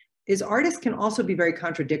artworks is artists can also be very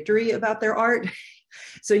contradictory about their art.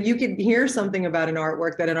 So you could hear something about an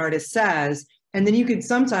artwork that an artist says, and then you could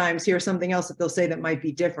sometimes hear something else that they'll say that might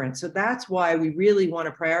be different. So that's why we really want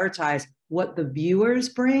to prioritize what the viewers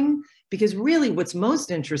bring, because really what's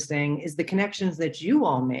most interesting is the connections that you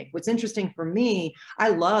all make. What's interesting for me, I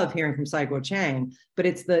love hearing from Saigo Chang, but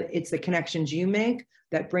it's the connections you make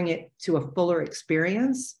that bring it to a fuller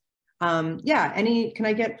experience. Yeah, can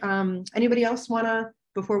I get anybody else wanna,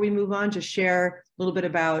 before we move on, just share a little bit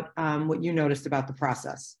about what you noticed about the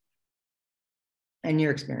process and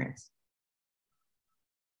your experience?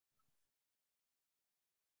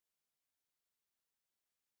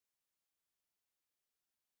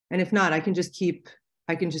 And if not, I can just keep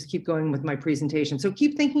going with my presentation. So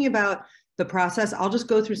keep thinking about the process. I'll just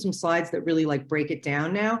go through some slides that really like break it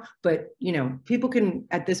down now, but you know, people can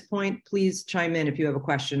at this point, please chime in if you have a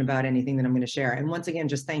question about anything that I'm going to share. And once again,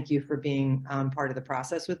 just thank you for being part of the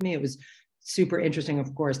process with me. It was super interesting,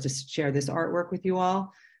 of course, to share this artwork with you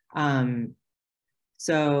all.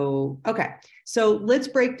 Okay, so let's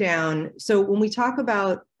break down. So when we talk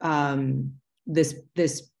about this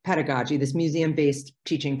pedagogy, this museum-based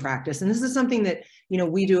teaching practice, and this is something that, you know,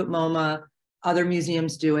 we do at MoMA, other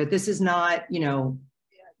museums do it. This is not, you know,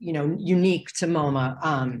 unique to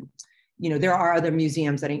MoMA. You know, there are other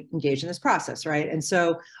museums that engage in this process, right? And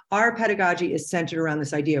so our pedagogy is centered around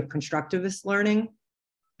this idea of constructivist learning.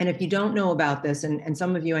 And if you don't know about this, and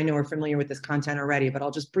some of you I know are familiar with this content already, but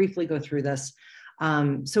I'll just briefly go through this.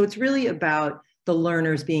 So it's really about the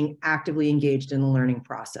learners being actively engaged in the learning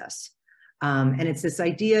process. And it's this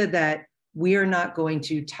idea that we are not going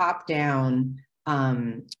to top down,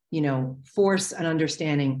 you know, force an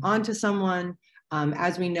understanding onto someone.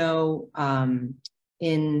 As we know,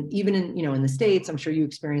 even in the States, I'm sure you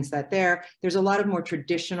experienced that there. There's a lot of more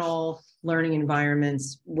traditional learning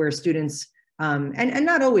environments where students, and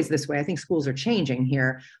not always this way, I think schools are changing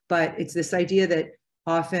here, but it's this idea that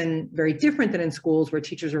often very different than in schools where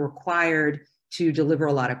teachers are required to deliver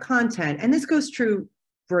a lot of content. And this goes true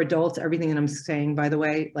for adults, everything that I'm saying, by the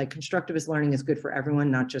way, like constructivist learning is good for everyone,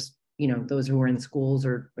 not just, you know, those who are in schools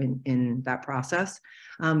or in that process.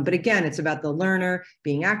 But again, it's about the learner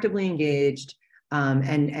being actively engaged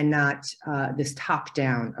and not this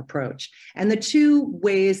top-down approach. And the two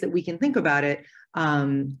ways that we can think about it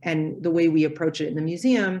and the way we approach it in the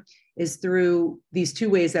museum is through these two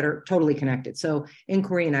ways that are totally connected. So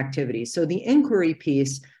inquiry and activity. So the inquiry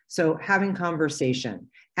piece, so having conversation,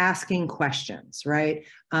 asking questions, right?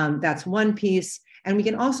 That's one piece. And we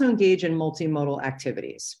can also engage in multimodal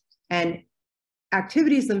activities. And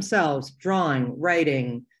activities themselves, drawing,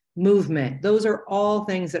 writing, movement, those are all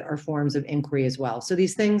things that are forms of inquiry as well. So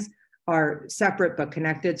these things are separate but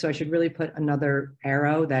connected. So I should really put another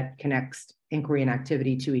arrow that connects inquiry and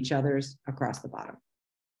activity to each other's across the bottom.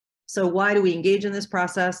 So why do we engage in this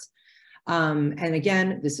process? And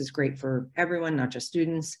again, this is great for everyone, not just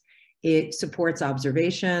students. It supports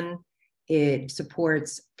observation. It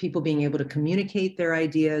supports people being able to communicate their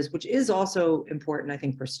ideas, which is also important, I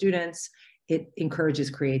think, for students. It encourages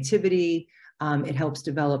creativity. It helps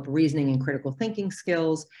develop reasoning and critical thinking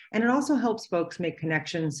skills. And it also helps folks make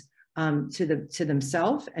connections to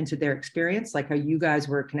themselves and to their experience, like how you guys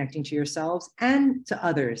were connecting to yourselves and to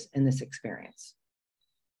others in this experience.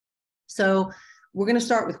 So we're going to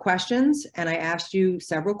start with questions, and I asked you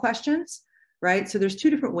several questions, right? So there's two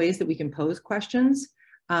different ways that we can pose questions.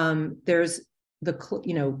 There's the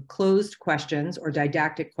closed questions or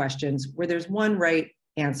didactic questions where there's one right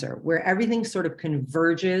answer, where everything sort of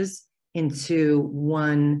converges into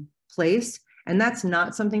one place. And that's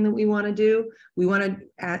not something that we want to do. We want to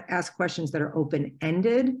ask questions that are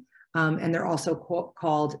open-ended, and they're also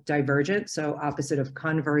called divergent, so opposite of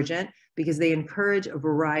convergent, because they encourage a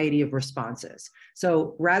variety of responses.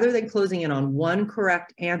 So rather than closing in on one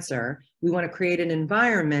correct answer, we want to create an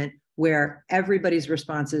environment where everybody's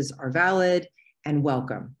responses are valid and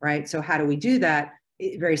welcome, right? So how do we do that?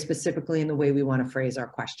 Very specifically in the way we want to phrase our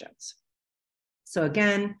questions. So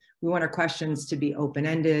again, we want our questions to be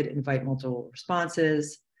open-ended, invite multiple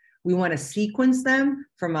responses. We want to sequence them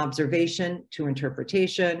from observation to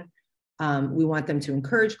interpretation. We want them to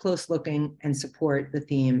encourage close looking and support the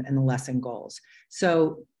theme and the lesson goals.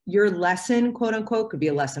 So your lesson, quote unquote, could be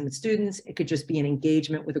a lesson with students. It could just be an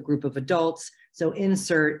engagement with a group of adults. So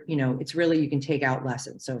insert, it's really, you can take out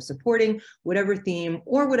lessons. So supporting whatever theme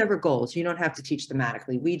or whatever goals. You don't have to teach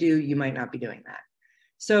thematically. We do, you might not be doing that.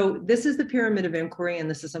 So this is the pyramid of inquiry, and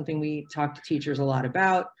this is something we talk to teachers a lot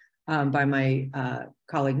about by my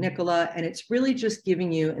colleague Nicola, and it's really just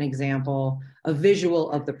giving you an example, a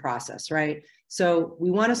visual of the process, right? So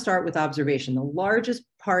we want to start with observation. The largest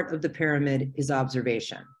part of the pyramid is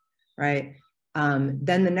observation, right?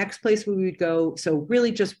 Then the next place we would go, so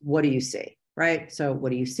really just what do you see, right? So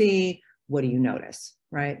what do you see? What do you notice,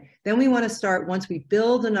 right? Then we want to start, once we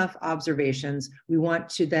build enough observations, we want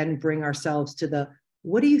to then bring ourselves to the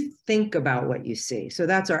what do you think about what you see? So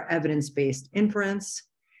that's our evidence-based inference.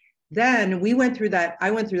 Then we went through that, I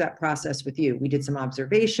went through that process with you. We did some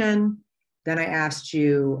observation. Then I asked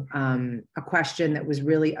you a question that was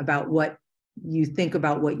really about what you think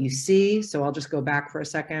about what you see. So I'll just go back for a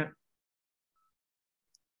second.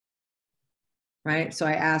 Right, so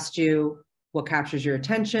I asked you what captures your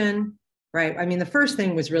attention, right? I mean, the first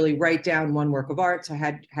thing was really write down one work of art. So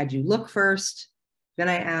I had you look first. Then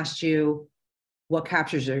I asked you, what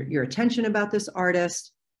captures your attention about this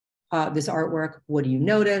artist, this artwork? What do you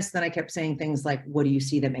notice? Then I kept saying things like, what do you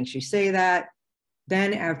see that makes you say that?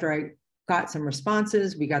 Then after I got some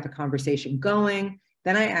responses, we got the conversation going.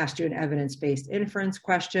 Then I asked you an evidence-based inference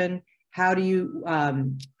question. How do you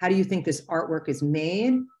think this artwork is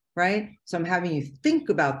made, right? So I'm having you think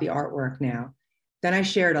about the artwork now. Then I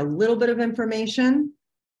shared a little bit of information,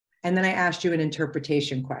 and then I asked you an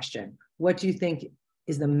interpretation question. What do you think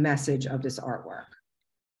is the message of this artwork?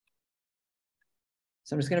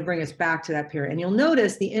 So I'm just going to bring us back to that period. And you'll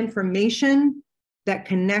notice the information that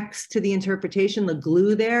connects to the interpretation, the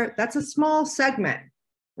glue there, that's a small segment,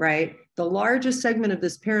 right? The largest segment of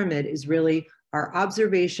this pyramid is really our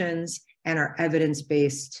observations and our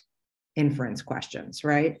evidence-based inference questions,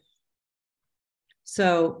 right?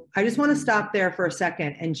 So I just want to stop there for a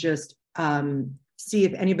second and just see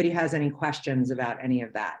if anybody has any questions about any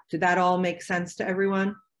of that. Did that all make sense to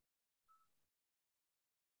everyone?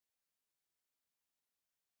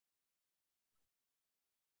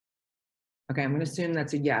 Okay, I'm going to assume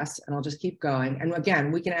that's a yes, and I'll just keep going. And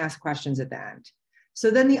again, we can ask questions at the end.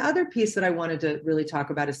 So then the other piece that I wanted to really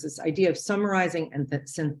talk about is this idea of summarizing and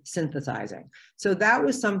synthesizing. So that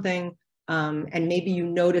was something, and maybe you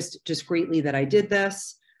noticed discreetly that I did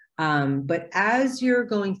this, but as you're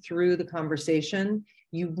going through the conversation,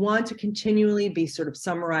 you want to continually be sort of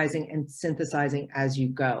summarizing and synthesizing as you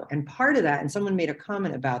go. And part of that, and someone made a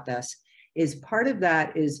comment about this, is part of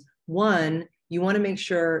that is, one, you want to make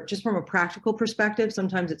sure, just from a practical perspective,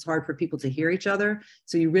 sometimes it's hard for people to hear each other.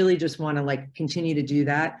 So you really just want to like continue to do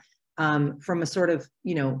that. From a sort of,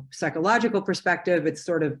 psychological perspective, it's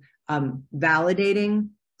sort of validating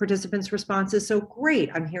participants' responses. So great,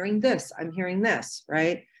 I'm hearing this,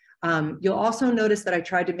 right? You'll also notice that I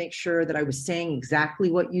tried to make sure that I was saying exactly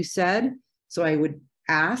what you said. So I would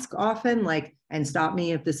ask often, like, and stop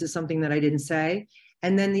me if this is something that I didn't say.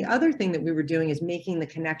 And then the other thing that we were doing is making the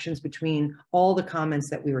connections between all the comments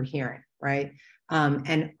that we were hearing, right?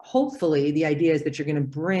 And hopefully the idea is that you're going to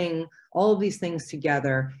bring all of these things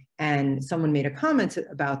together. And someone made a comment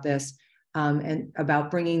about this, and about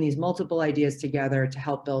bringing these multiple ideas together to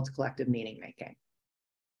help build collective meaning making.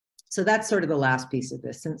 So that's sort of the last piece of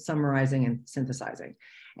this, summarizing and synthesizing.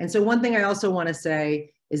 And so one thing I also want to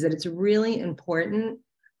say is that it's really important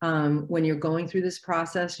when you're going through this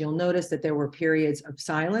process. You'll notice that there were periods of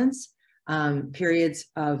silence, periods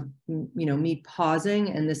of me pausing,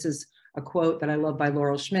 and this is a quote that I love by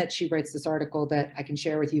Laurel Schmidt. She writes this article that I can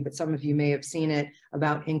share with you, but some of you may have seen it,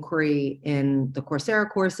 about inquiry in the Coursera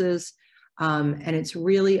courses. And it's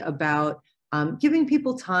really about giving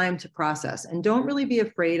people time to process, and don't really be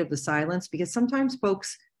afraid of the silence, because sometimes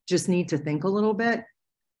folks just need to think a little bit.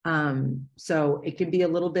 So it can be a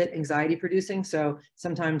little bit anxiety producing. So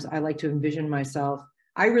sometimes I like to envision myself,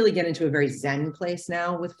 I really get into a very Zen place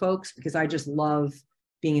now with folks, because I just love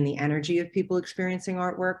being in the energy of people experiencing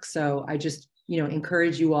artwork. So I just,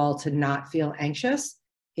 encourage you all to not feel anxious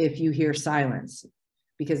if you hear silence,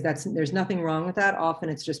 because there's nothing wrong with that. Often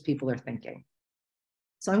it's just people are thinking.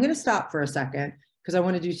 So I'm going to stop for a second, because I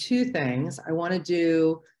want to do two things. I want to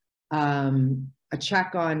do a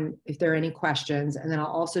check on if there are any questions, and then I'll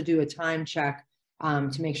also do a time check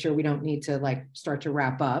to make sure we don't need to start to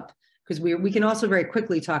wrap up, because we can also very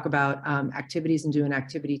quickly talk about activities and do an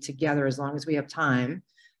activity together as long as we have time.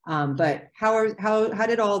 But how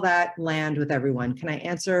did all that land with everyone? Can I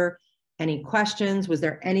answer any questions? Was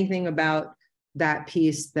there anything about that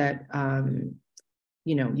piece that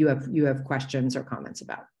you have questions or comments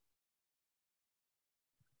about?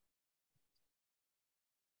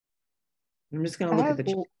 I'm just going to look at the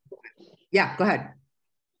chat. Yeah, go ahead.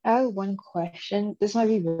 I have one question. This might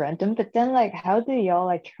be random, but then how do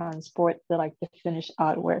y'all transport the finished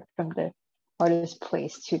artwork from the artist's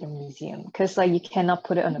place to the museum? Because you cannot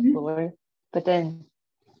put it on the floor, but then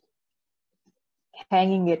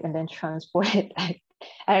hanging it and then transport it. I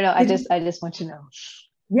don't know. I just want to know.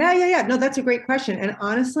 Yeah. No, that's a great question. And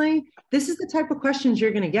honestly, this is the type of questions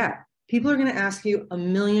you're going to get. People are going to ask you a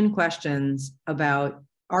million questions about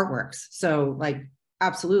artworks. So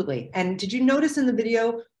absolutely. And did you notice in the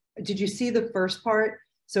video, did you see the first part?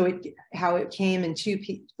 So how it came in two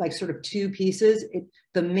pieces.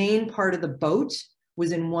 The main part of the boat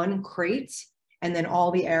was in one crate, and then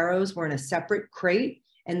all the arrows were in a separate crate,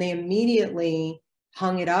 and they immediately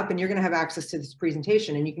hung it up. And you're going to have access to this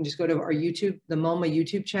presentation, and you can just go to our YouTube. The MoMA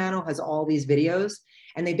YouTube channel has all these videos,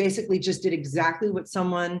 and they basically just did exactly what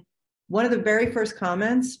one of the very first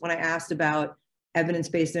comments when I asked about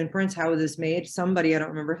evidence-based inference, how was this made? Somebody, I don't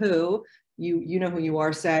remember who, you know who you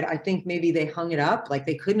are, said, I think maybe they hung it up,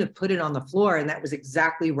 they couldn't have put it on the floor, and that was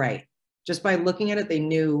exactly right. Just by looking at it, they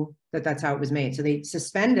knew that that's how it was made. So they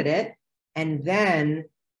suspended it and then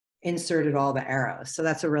inserted all the arrows. So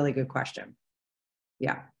that's a really good question.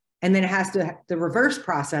 Yeah. And then the reverse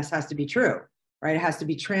process has to be true, right? It has to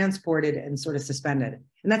be transported and sort of suspended.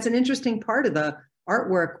 And that's an interesting part of the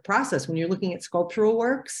artwork process when you're looking at sculptural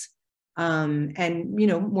works. And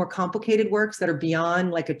more complicated works that are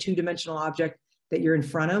beyond a two-dimensional object that you're in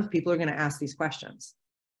front of, people are going to ask these questions.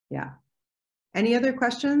 Yeah. Any other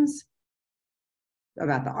questions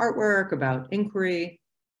about the artwork, about inquiry,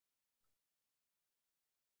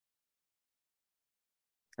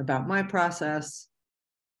 about my process?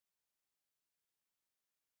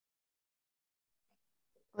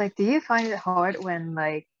 Do you find it hard when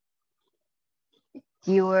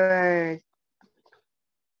you were,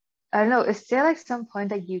 I don't know, is there some point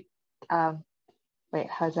that you, wait,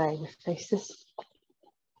 how do I rephrase this?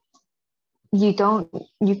 You don't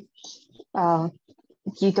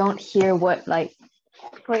hear what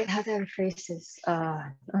wait, how do I rephrase this?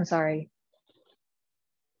 I'm sorry.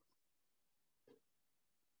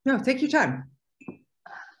 No, take your time.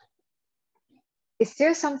 Is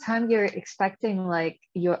there some time you're expecting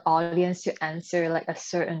your audience to answer a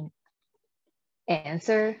certain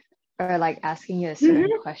answer, or asking you a certain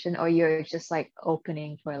question, or you're just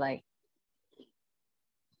opening for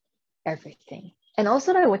everything? And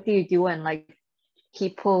also what do you do when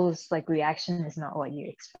people's reaction is not what you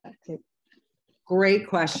expected? Great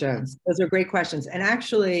questions. Those are great questions. And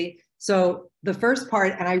actually, so the first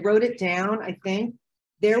part, and I wrote it down, I think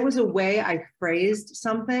there was a way I phrased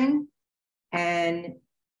something and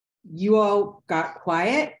you all got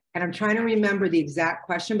quiet, and I'm trying to remember the exact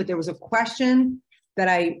question, but there was a question that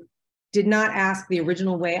I did not ask the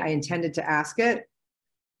original way I intended to ask it,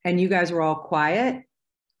 and you guys were all quiet.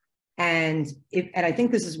 And I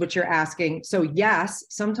think this is what you're asking. So yes,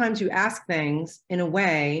 sometimes you ask things in a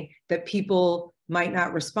way that people might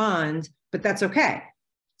not respond, but that's okay.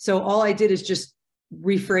 So all I did is just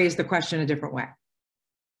rephrase the question a different way.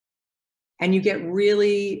 And you get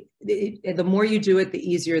really, the more you do it,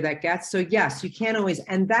 the easier that gets. So yes, you can't always,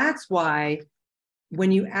 and that's why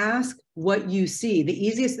when you ask what you see, the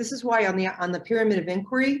easiest, this is why on the pyramid of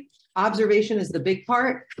inquiry, observation is the big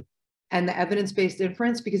part and the evidence-based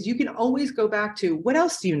inference, because you can always go back to, what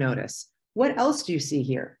else do you notice? What else do you see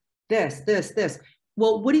here? This.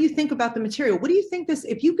 Well, what do you think about the material? What do you think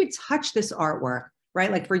if you could touch this artwork,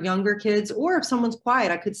 right? Like for younger kids, or if someone's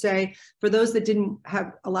quiet, I could say, for those that didn't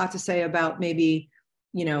have a lot to say about maybe,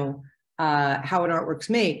 you know, how an artwork's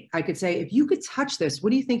made, I could say, if you could touch this,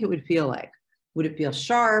 what do you think it would feel like? Would it feel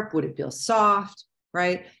sharp? Would it feel soft?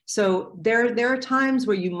 Right? So there are times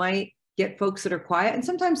where you might get folks that are quiet, and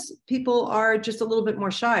sometimes people are just a little bit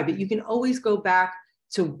more shy, but you can always go back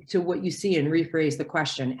to what you see and rephrase the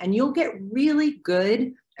question, and you'll get really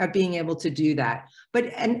good at being able to do that.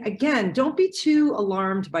 But, and again, don't be too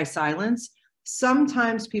alarmed by silence.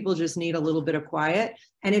 Sometimes people just need a little bit of quiet.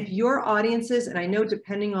 And if your audiences, and I know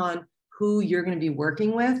depending on who you're going to be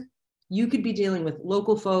working with, you could be dealing with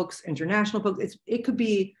local folks, international folks. It could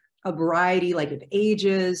be a variety, like of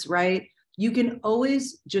ages, right? You can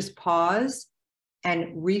always just pause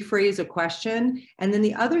and rephrase a question. And then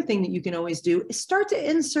the other thing that you can always do is start to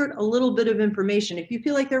insert a little bit of information if you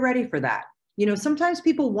feel like they're ready for that. You know, sometimes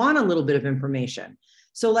people want a little bit of information.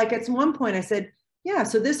 So like at one point I said, yeah,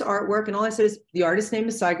 so this artwork, and all I said is the artist's name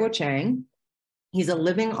is Saigo Chang. He's a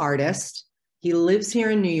living artist. He lives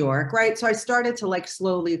here in New York, right? So I started to like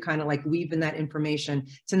slowly kind of like weave in that information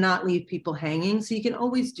to not leave people hanging. So you can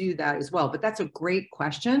always do that as well. But that's a great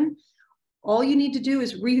question. All you need to do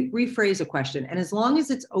is rephrase a question. And as long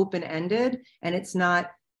as it's open-ended and it's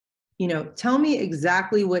not, you know, tell me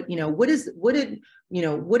exactly what, you know, what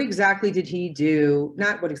exactly did he do?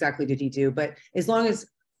 Not what exactly did he do, but as long as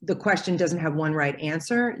the question doesn't have one right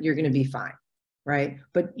answer, you're going to be fine, right?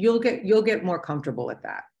 But you'll get more comfortable with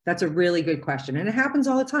that. That's a really good question. And it happens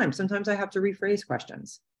all the time. Sometimes I have to rephrase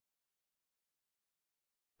questions.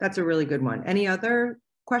 That's a really good one. Any other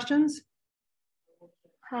questions?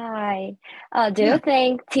 Hi. Do you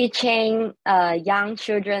think teaching young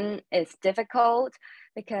children is difficult?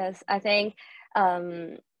 Because I think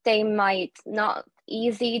they might not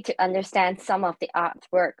easy to understand some of the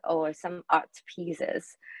artwork or some art pieces.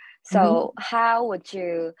 So how would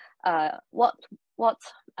you, what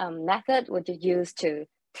method would you use to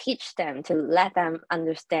teach them, to let them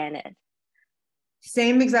understand it?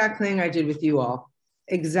 Same exact thing I did with you all.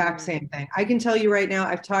 Exact same thing. I can tell you right now,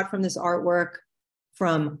 I've taught from this artwork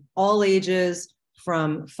from all ages,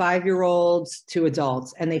 from 5-year-olds to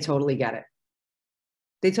adults, and they totally get it.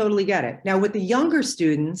 They totally get it. Now with the younger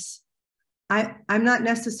students, I'm not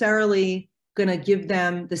necessarily going to give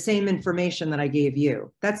them the same information that I gave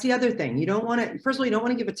you. That's the other thing. You don't want to, first of all, you don't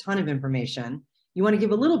want to give a ton of information. You want to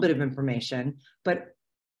give a little bit of information, but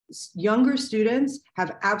younger students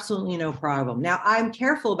have absolutely no problem. Now I'm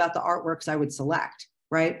careful about the artworks I would select,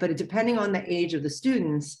 right? But depending on the age of the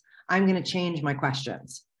students, I'm going to change my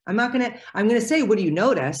questions. I'm going to say, what do you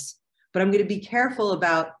notice? But I'm going to be careful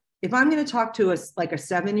about, if I'm going to talk to like a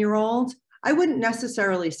 7-year-old, I wouldn't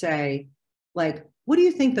necessarily say like, what do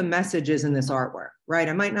you think the message is in this artwork, right?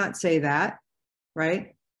 I might not say that,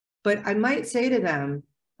 right? But I might say to them,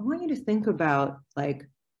 I want you to think about like,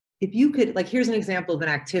 if you could, like, here's an example of an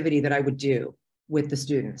activity that I would do with the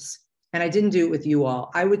students. And I didn't do it with you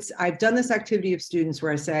all. I've done this activity of students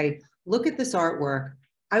where I say, look at this artwork.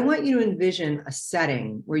 I want you to envision a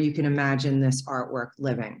setting where you can imagine this artwork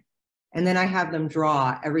living. And then I have them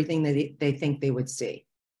draw everything that they think they would see.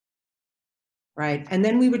 Right? And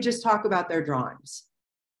then we would just talk about their drawings,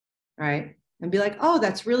 right? And be like, oh,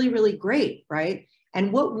 that's really, really great, right?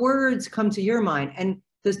 And what words come to your mind? And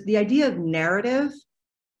the idea of narrative,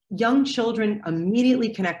 young children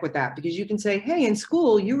immediately connect with that, because you can say, hey, in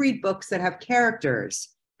school, you read books that have characters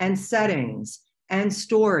and settings and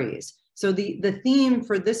stories. So the theme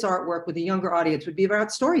for this artwork with a younger audience would be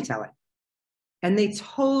about storytelling. And they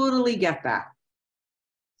totally get that.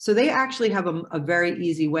 So they actually have a very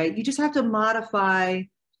easy way. You just have to modify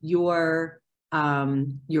your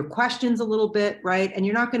questions a little bit, right? And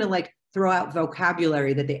you're not going to like throw out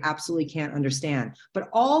vocabulary that they absolutely can't understand. But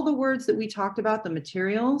all the words that we talked about, the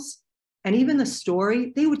materials, and even the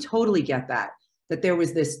story, they would totally get that. That there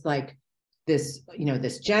was this like this, you know,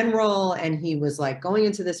 this general, and he was like going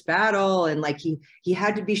into this battle, and like he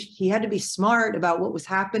had to be smart about what was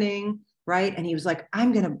happening, right? And he was like,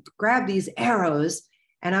 I'm going to grab these arrows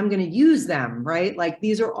and I'm going to use them, right? Like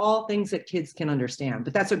these are all things that kids can understand.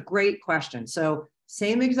 But that's a great question. So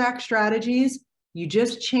same exact strategies. You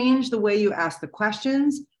just change the way you ask the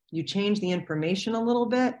questions. You change the information a little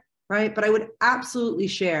bit, right? But I would absolutely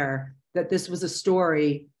share that this was a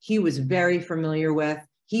story he was very familiar with.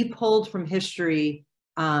 He pulled from history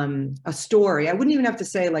a story. I wouldn't even have to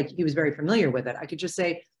say like he was very familiar with it. I could just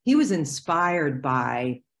say he was inspired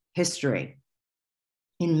by history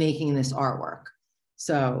in making this artwork.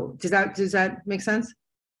 So does that make sense?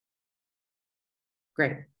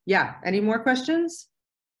 Great. Yeah. Any more questions?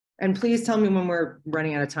 And please tell me when we're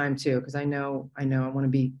running out of time too, because I know I want to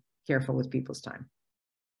be careful with people's time.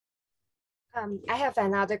 I have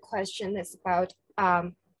another question. It's about,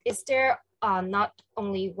 is there not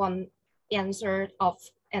only one answer of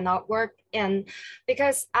an artwork? And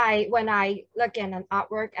because when I look at an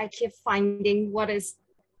artwork, I keep finding what is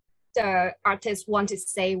the artist want to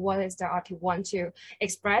say, what is the artist want to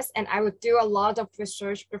express. And I would do a lot of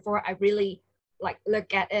research before I really like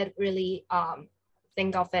look at it, really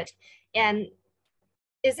think of it. And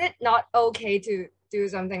is it not okay to do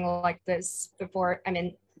something like this before? I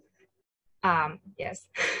mean, yes.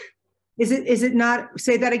 Is it not,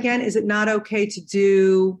 say that again, is it not okay to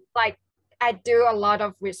do? Like, I do a lot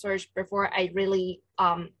of research before I really,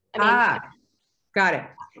 I mean. Got it.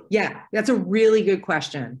 Yeah, that's a really good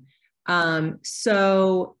question.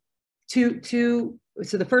 So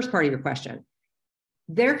the first part of your question,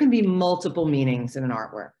 there can be multiple meanings in an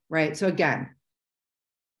artwork, right? So again,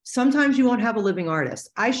 sometimes you won't have a living artist.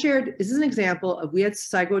 This is an example of, we had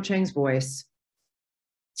Saigo Cheng's voice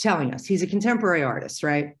telling us, he's a contemporary artist,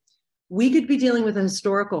 right? We could be dealing with a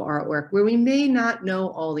historical artwork where we may not know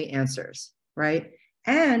all the answers, right?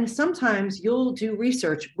 And sometimes you'll do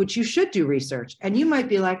research, which you should do research, and you might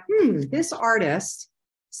be like, this artist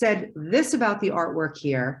said this about the artwork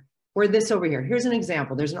here, or this over here. Here's an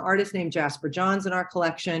example. There's an artist named Jasper Johns in our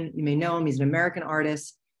collection. You may know him. He's an American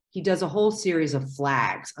artist. He does a whole series of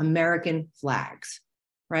flags, American flags,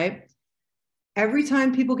 right? Every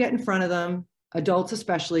time people get in front of them, adults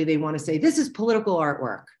especially, they want to say, this is political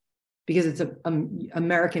artwork because it's an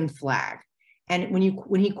American flag. And when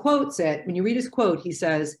he quotes it, when you read his quote, he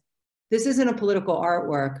says, this isn't a political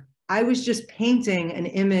artwork. I was just painting an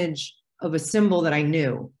image of a symbol that I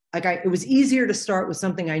knew. It was easier to start with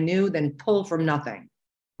something I knew than pull from nothing,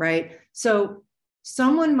 right? So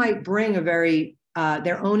someone might bring a very,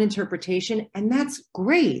 their own interpretation, and that's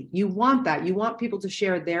great. You want that. You want people to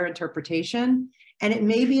share their interpretation, and it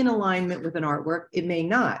may be in alignment with an artwork. It may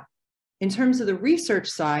not. In terms of the research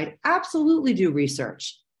side, absolutely do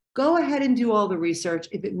research. Go ahead and do all the research.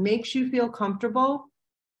 If it makes you feel comfortable,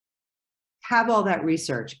 have all that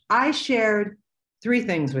research. I shared 3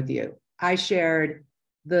 things with you. I shared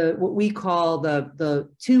what we call the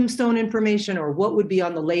tombstone information, or what would be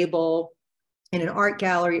on the label in an art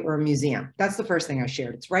gallery or a museum. That's the first thing I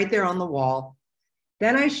shared. It's right there on the wall.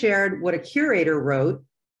 Then I shared what a curator wrote.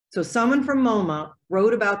 So someone from MoMA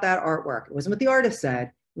wrote about that artwork. It wasn't what the artist said,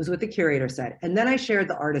 it was what the curator said. And then I shared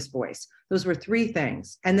the artist's voice. Those were 3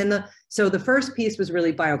 things. And then so the first piece was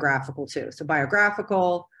really biographical too. So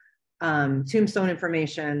biographical, tombstone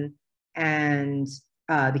information, and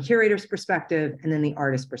the curator's perspective, and then the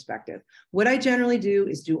artist's perspective. What I generally do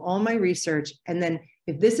is do all my research, and then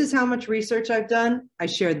if this is how much research I've done, I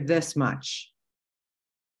share this much,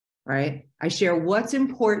 right? I share what's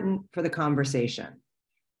important for the conversation.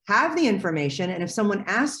 Have the information, and if someone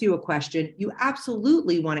asks you a question, you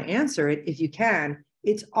absolutely want to answer it if you can.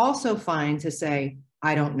 It's also fine to say,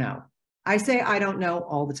 I don't know. I say, I don't know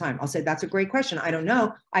all the time. I'll say, that's a great question. I don't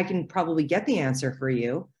know. I can probably get the answer for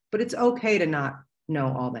you, but it's okay to not know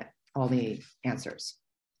all the answers.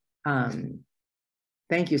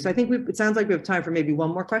 Thank you. So I think it sounds like we have time for maybe one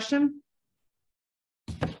more question.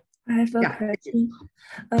 I have a question.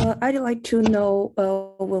 I'd like to know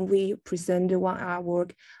when we present the one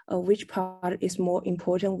artwork, which part is more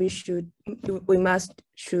important we must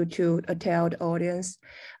to tell the audience,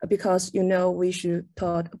 because we should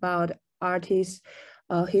talk about artists'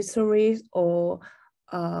 history or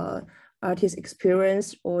artist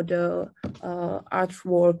experience, or the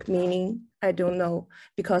artwork meaning. I don't know,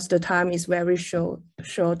 because the time is very short.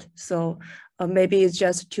 So maybe it's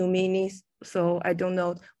just 2 minutes. So I don't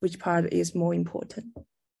know which part is more important.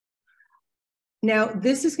 Now,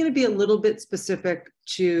 this is going to be a little bit specific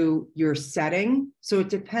to your setting. So it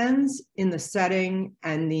depends in the setting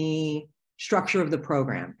and the structure of the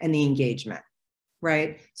program and the engagement,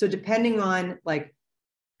 right? So depending on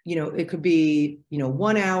it could be,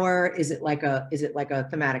 1 hour. Is it like a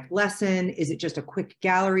thematic lesson? Is it just a quick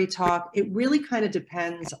gallery talk? It really kind of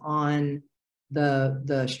depends on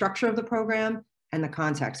the structure of the program and the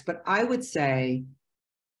context. But I would say,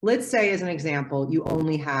 let's say as an example, if you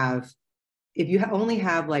only have 3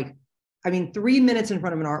 minutes in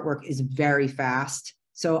front of an artwork is very fast.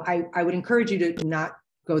 So I would encourage you to not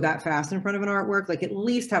go that fast in front of an artwork, at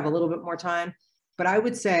least have a little bit more time. But I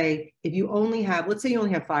would say if you only have, let's say you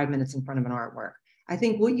only have 5 minutes in front of an artwork, I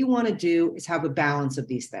think what you want to do is have a balance of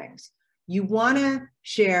these things. You want to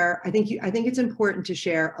share, I think it's important to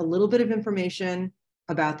share a little bit of information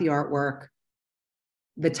about the artwork,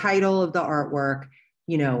 the title of the artwork,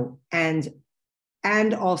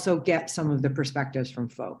 and also get some of the perspectives from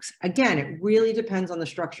folks. Again, it really depends on the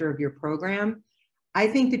structure of your program. I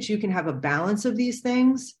think that you can have a balance of these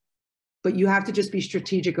things but you have to just be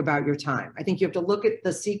strategic about your time. I think you have to look at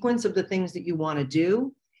the sequence of the things that you want to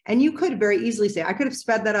do. And you could very easily say, I could have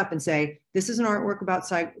sped that up and say, this is an artwork about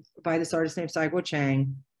by this artist named Saigo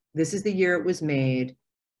Chang. This is the year it was made,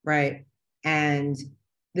 right? And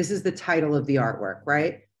this is the title of the artwork,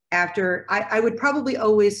 right? After, I would probably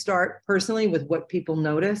always start personally with what people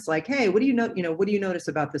notice, like, hey, what do you know, what do you notice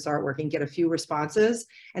about this artwork, and get a few responses.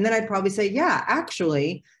 And then I'd probably say, yeah,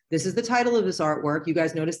 actually, this is the title of this artwork. You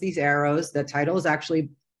guys notice these arrows. The title is actually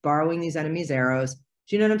borrowing these enemies' arrows.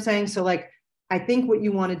 Do you know what I'm saying? So like, I think what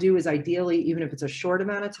you want to do is ideally, even if it's a short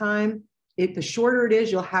amount of time, the shorter it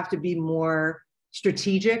is, you'll have to be more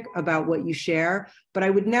strategic about what you share. But I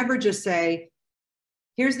would never just say,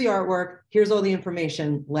 here's the artwork, here's all the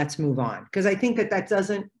information, let's move on. Because I think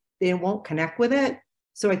that they won't connect with it.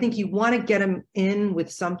 So I think you want to get them in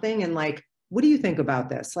with something and like, what do you think about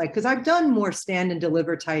this? Like, because I've done more stand and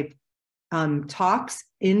deliver type talks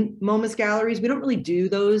in MoMA's galleries. We don't really do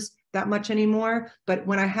those that much anymore, but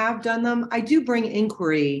when I have done them, I do bring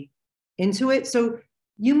inquiry into it. So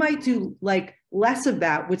you might do like less of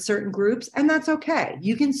that with certain groups, and that's okay.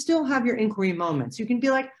 You can still have your inquiry moments. You can be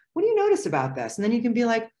like, what do you notice about this? And then you can be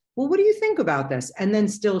like, well, what do you think about this? And then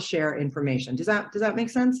still share information. Does that make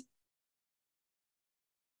sense?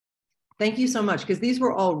 Thank you so much, because these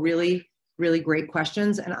were all really, really great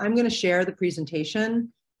questions. And I'm going to share the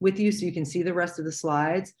presentation with you so you can see the rest of the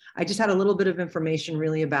slides. I just had a little bit of information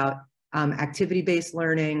really about activity-based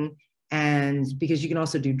learning, and because you can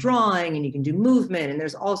also do drawing and you can do movement, and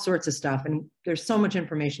there's all sorts of stuff. And there's so much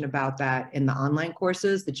information about that in the online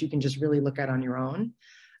courses that you can just really look at on your own.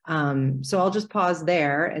 So I'll just pause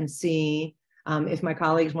there and see if my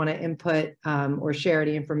colleagues want to input or share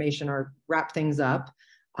any information or wrap things up.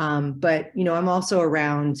 But I'm also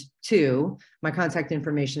around too. My contact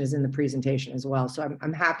information is in the presentation as well. So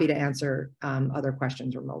I'm happy to answer other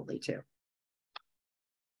questions remotely too.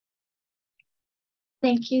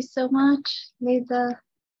 Thank you so much, Lisa.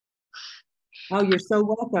 Oh, you're so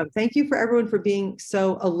welcome. Thank you for everyone for being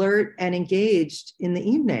so alert and engaged in the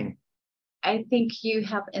evening. I think you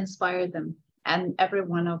have inspired them and every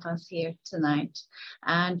one of us here tonight.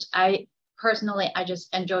 And I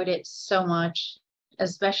just enjoyed it so much,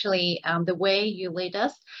 especially the way you lead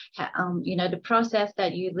us, the process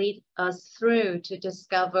that you lead us through to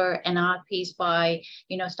discover an art piece by,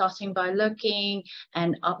 starting by looking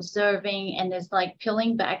and observing, and it's like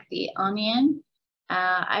peeling back the onion.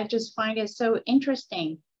 I just find it so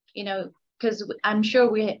interesting, because I'm sure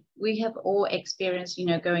we have all experienced,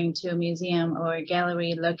 going to a museum or a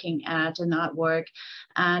gallery looking at an artwork,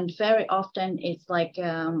 and very often it's like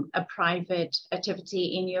a private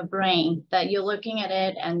activity in your brain that you're looking at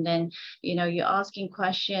it, and then, you're asking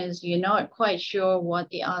questions, you're not quite sure what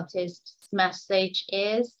the artist's message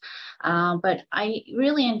is, but I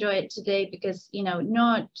really enjoy it today because,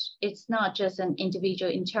 it's not just an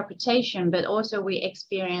individual interpretation, but also we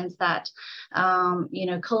experience that,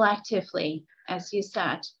 collectively, as you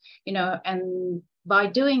said, and by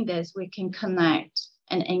doing this, we can connect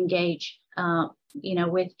and engage,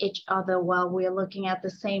 with each other while we're looking at the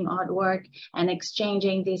same artwork and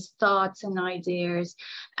exchanging these thoughts and ideas.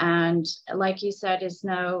 And like you said, there's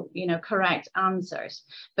no, correct answers.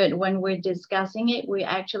 But when we're discussing it, we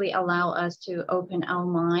actually allow us to open our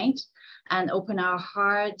mind and open our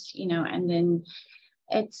hearts, and then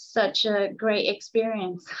it's such a great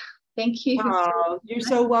experience. Thank you. Oh, you're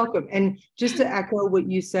so welcome. And just to echo what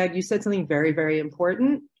you said something very, very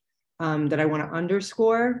important that I want to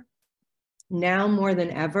underscore. Now more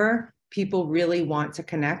than ever, people really want to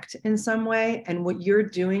connect in some way. And what you're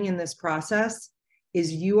doing in this process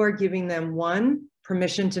is you are giving them, one,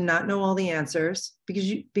 permission to not know all the answers,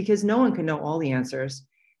 because no one can know all the answers.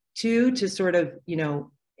 Two, to sort of,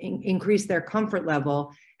 increase their comfort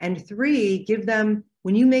level. And three, give them,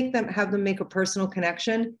 when you have them make a personal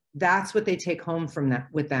connection, that's what they take home from that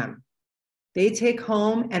with them. They take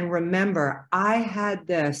home and remember, I had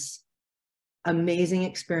this amazing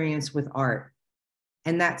experience with art.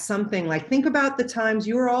 And that's something like, think about the times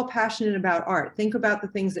you were all passionate about art. Think about the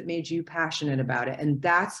things that made you passionate about it. And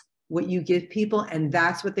that's what you give people, and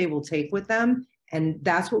that's what they will take with them. And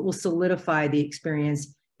that's what will solidify the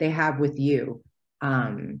experience they have with you.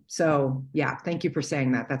 So yeah, thank you for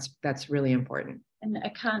saying that. That's really important. And I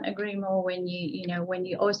can't agree more when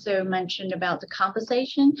you also mentioned about the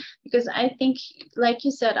conversation, because I think, like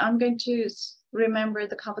you said, I'm going to remember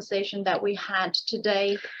the conversation that we had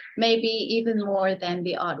today, maybe even more than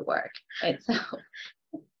the artwork itself.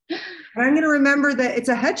 I'm going to remember that it's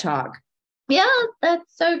a hedgehog. Yeah,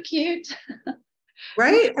 that's so cute.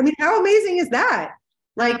 Right? I mean, how amazing is that?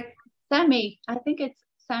 Like Sammy, I think it's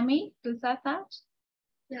Sammy who said that.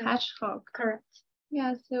 Hedgehog, correct.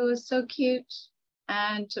 Yes, it was so cute.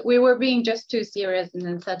 And we were being just too serious, and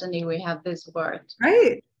then suddenly we have this word.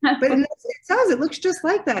 Right. But it looks just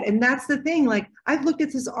like that. And that's the thing. Like, I've looked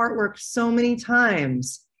at this artwork so many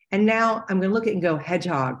times, and now I'm going to look at it and go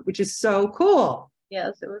hedgehog, which is so cool.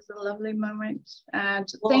 Yes, it was a lovely moment. And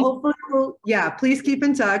please keep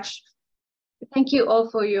in touch. Thank you all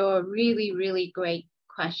for your really, really great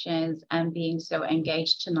questions and being so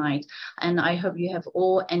engaged tonight. And I hope you have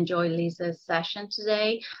all enjoyed Lisa's session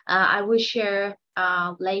today. I will share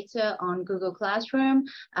later on Google Classroom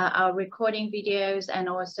our recording videos and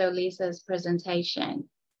also Lisa's presentation.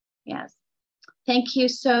 Yes. Thank you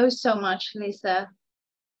so much, Lisa.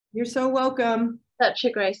 You're so welcome. Such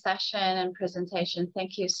a great session and presentation.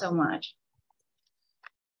 Thank you so much.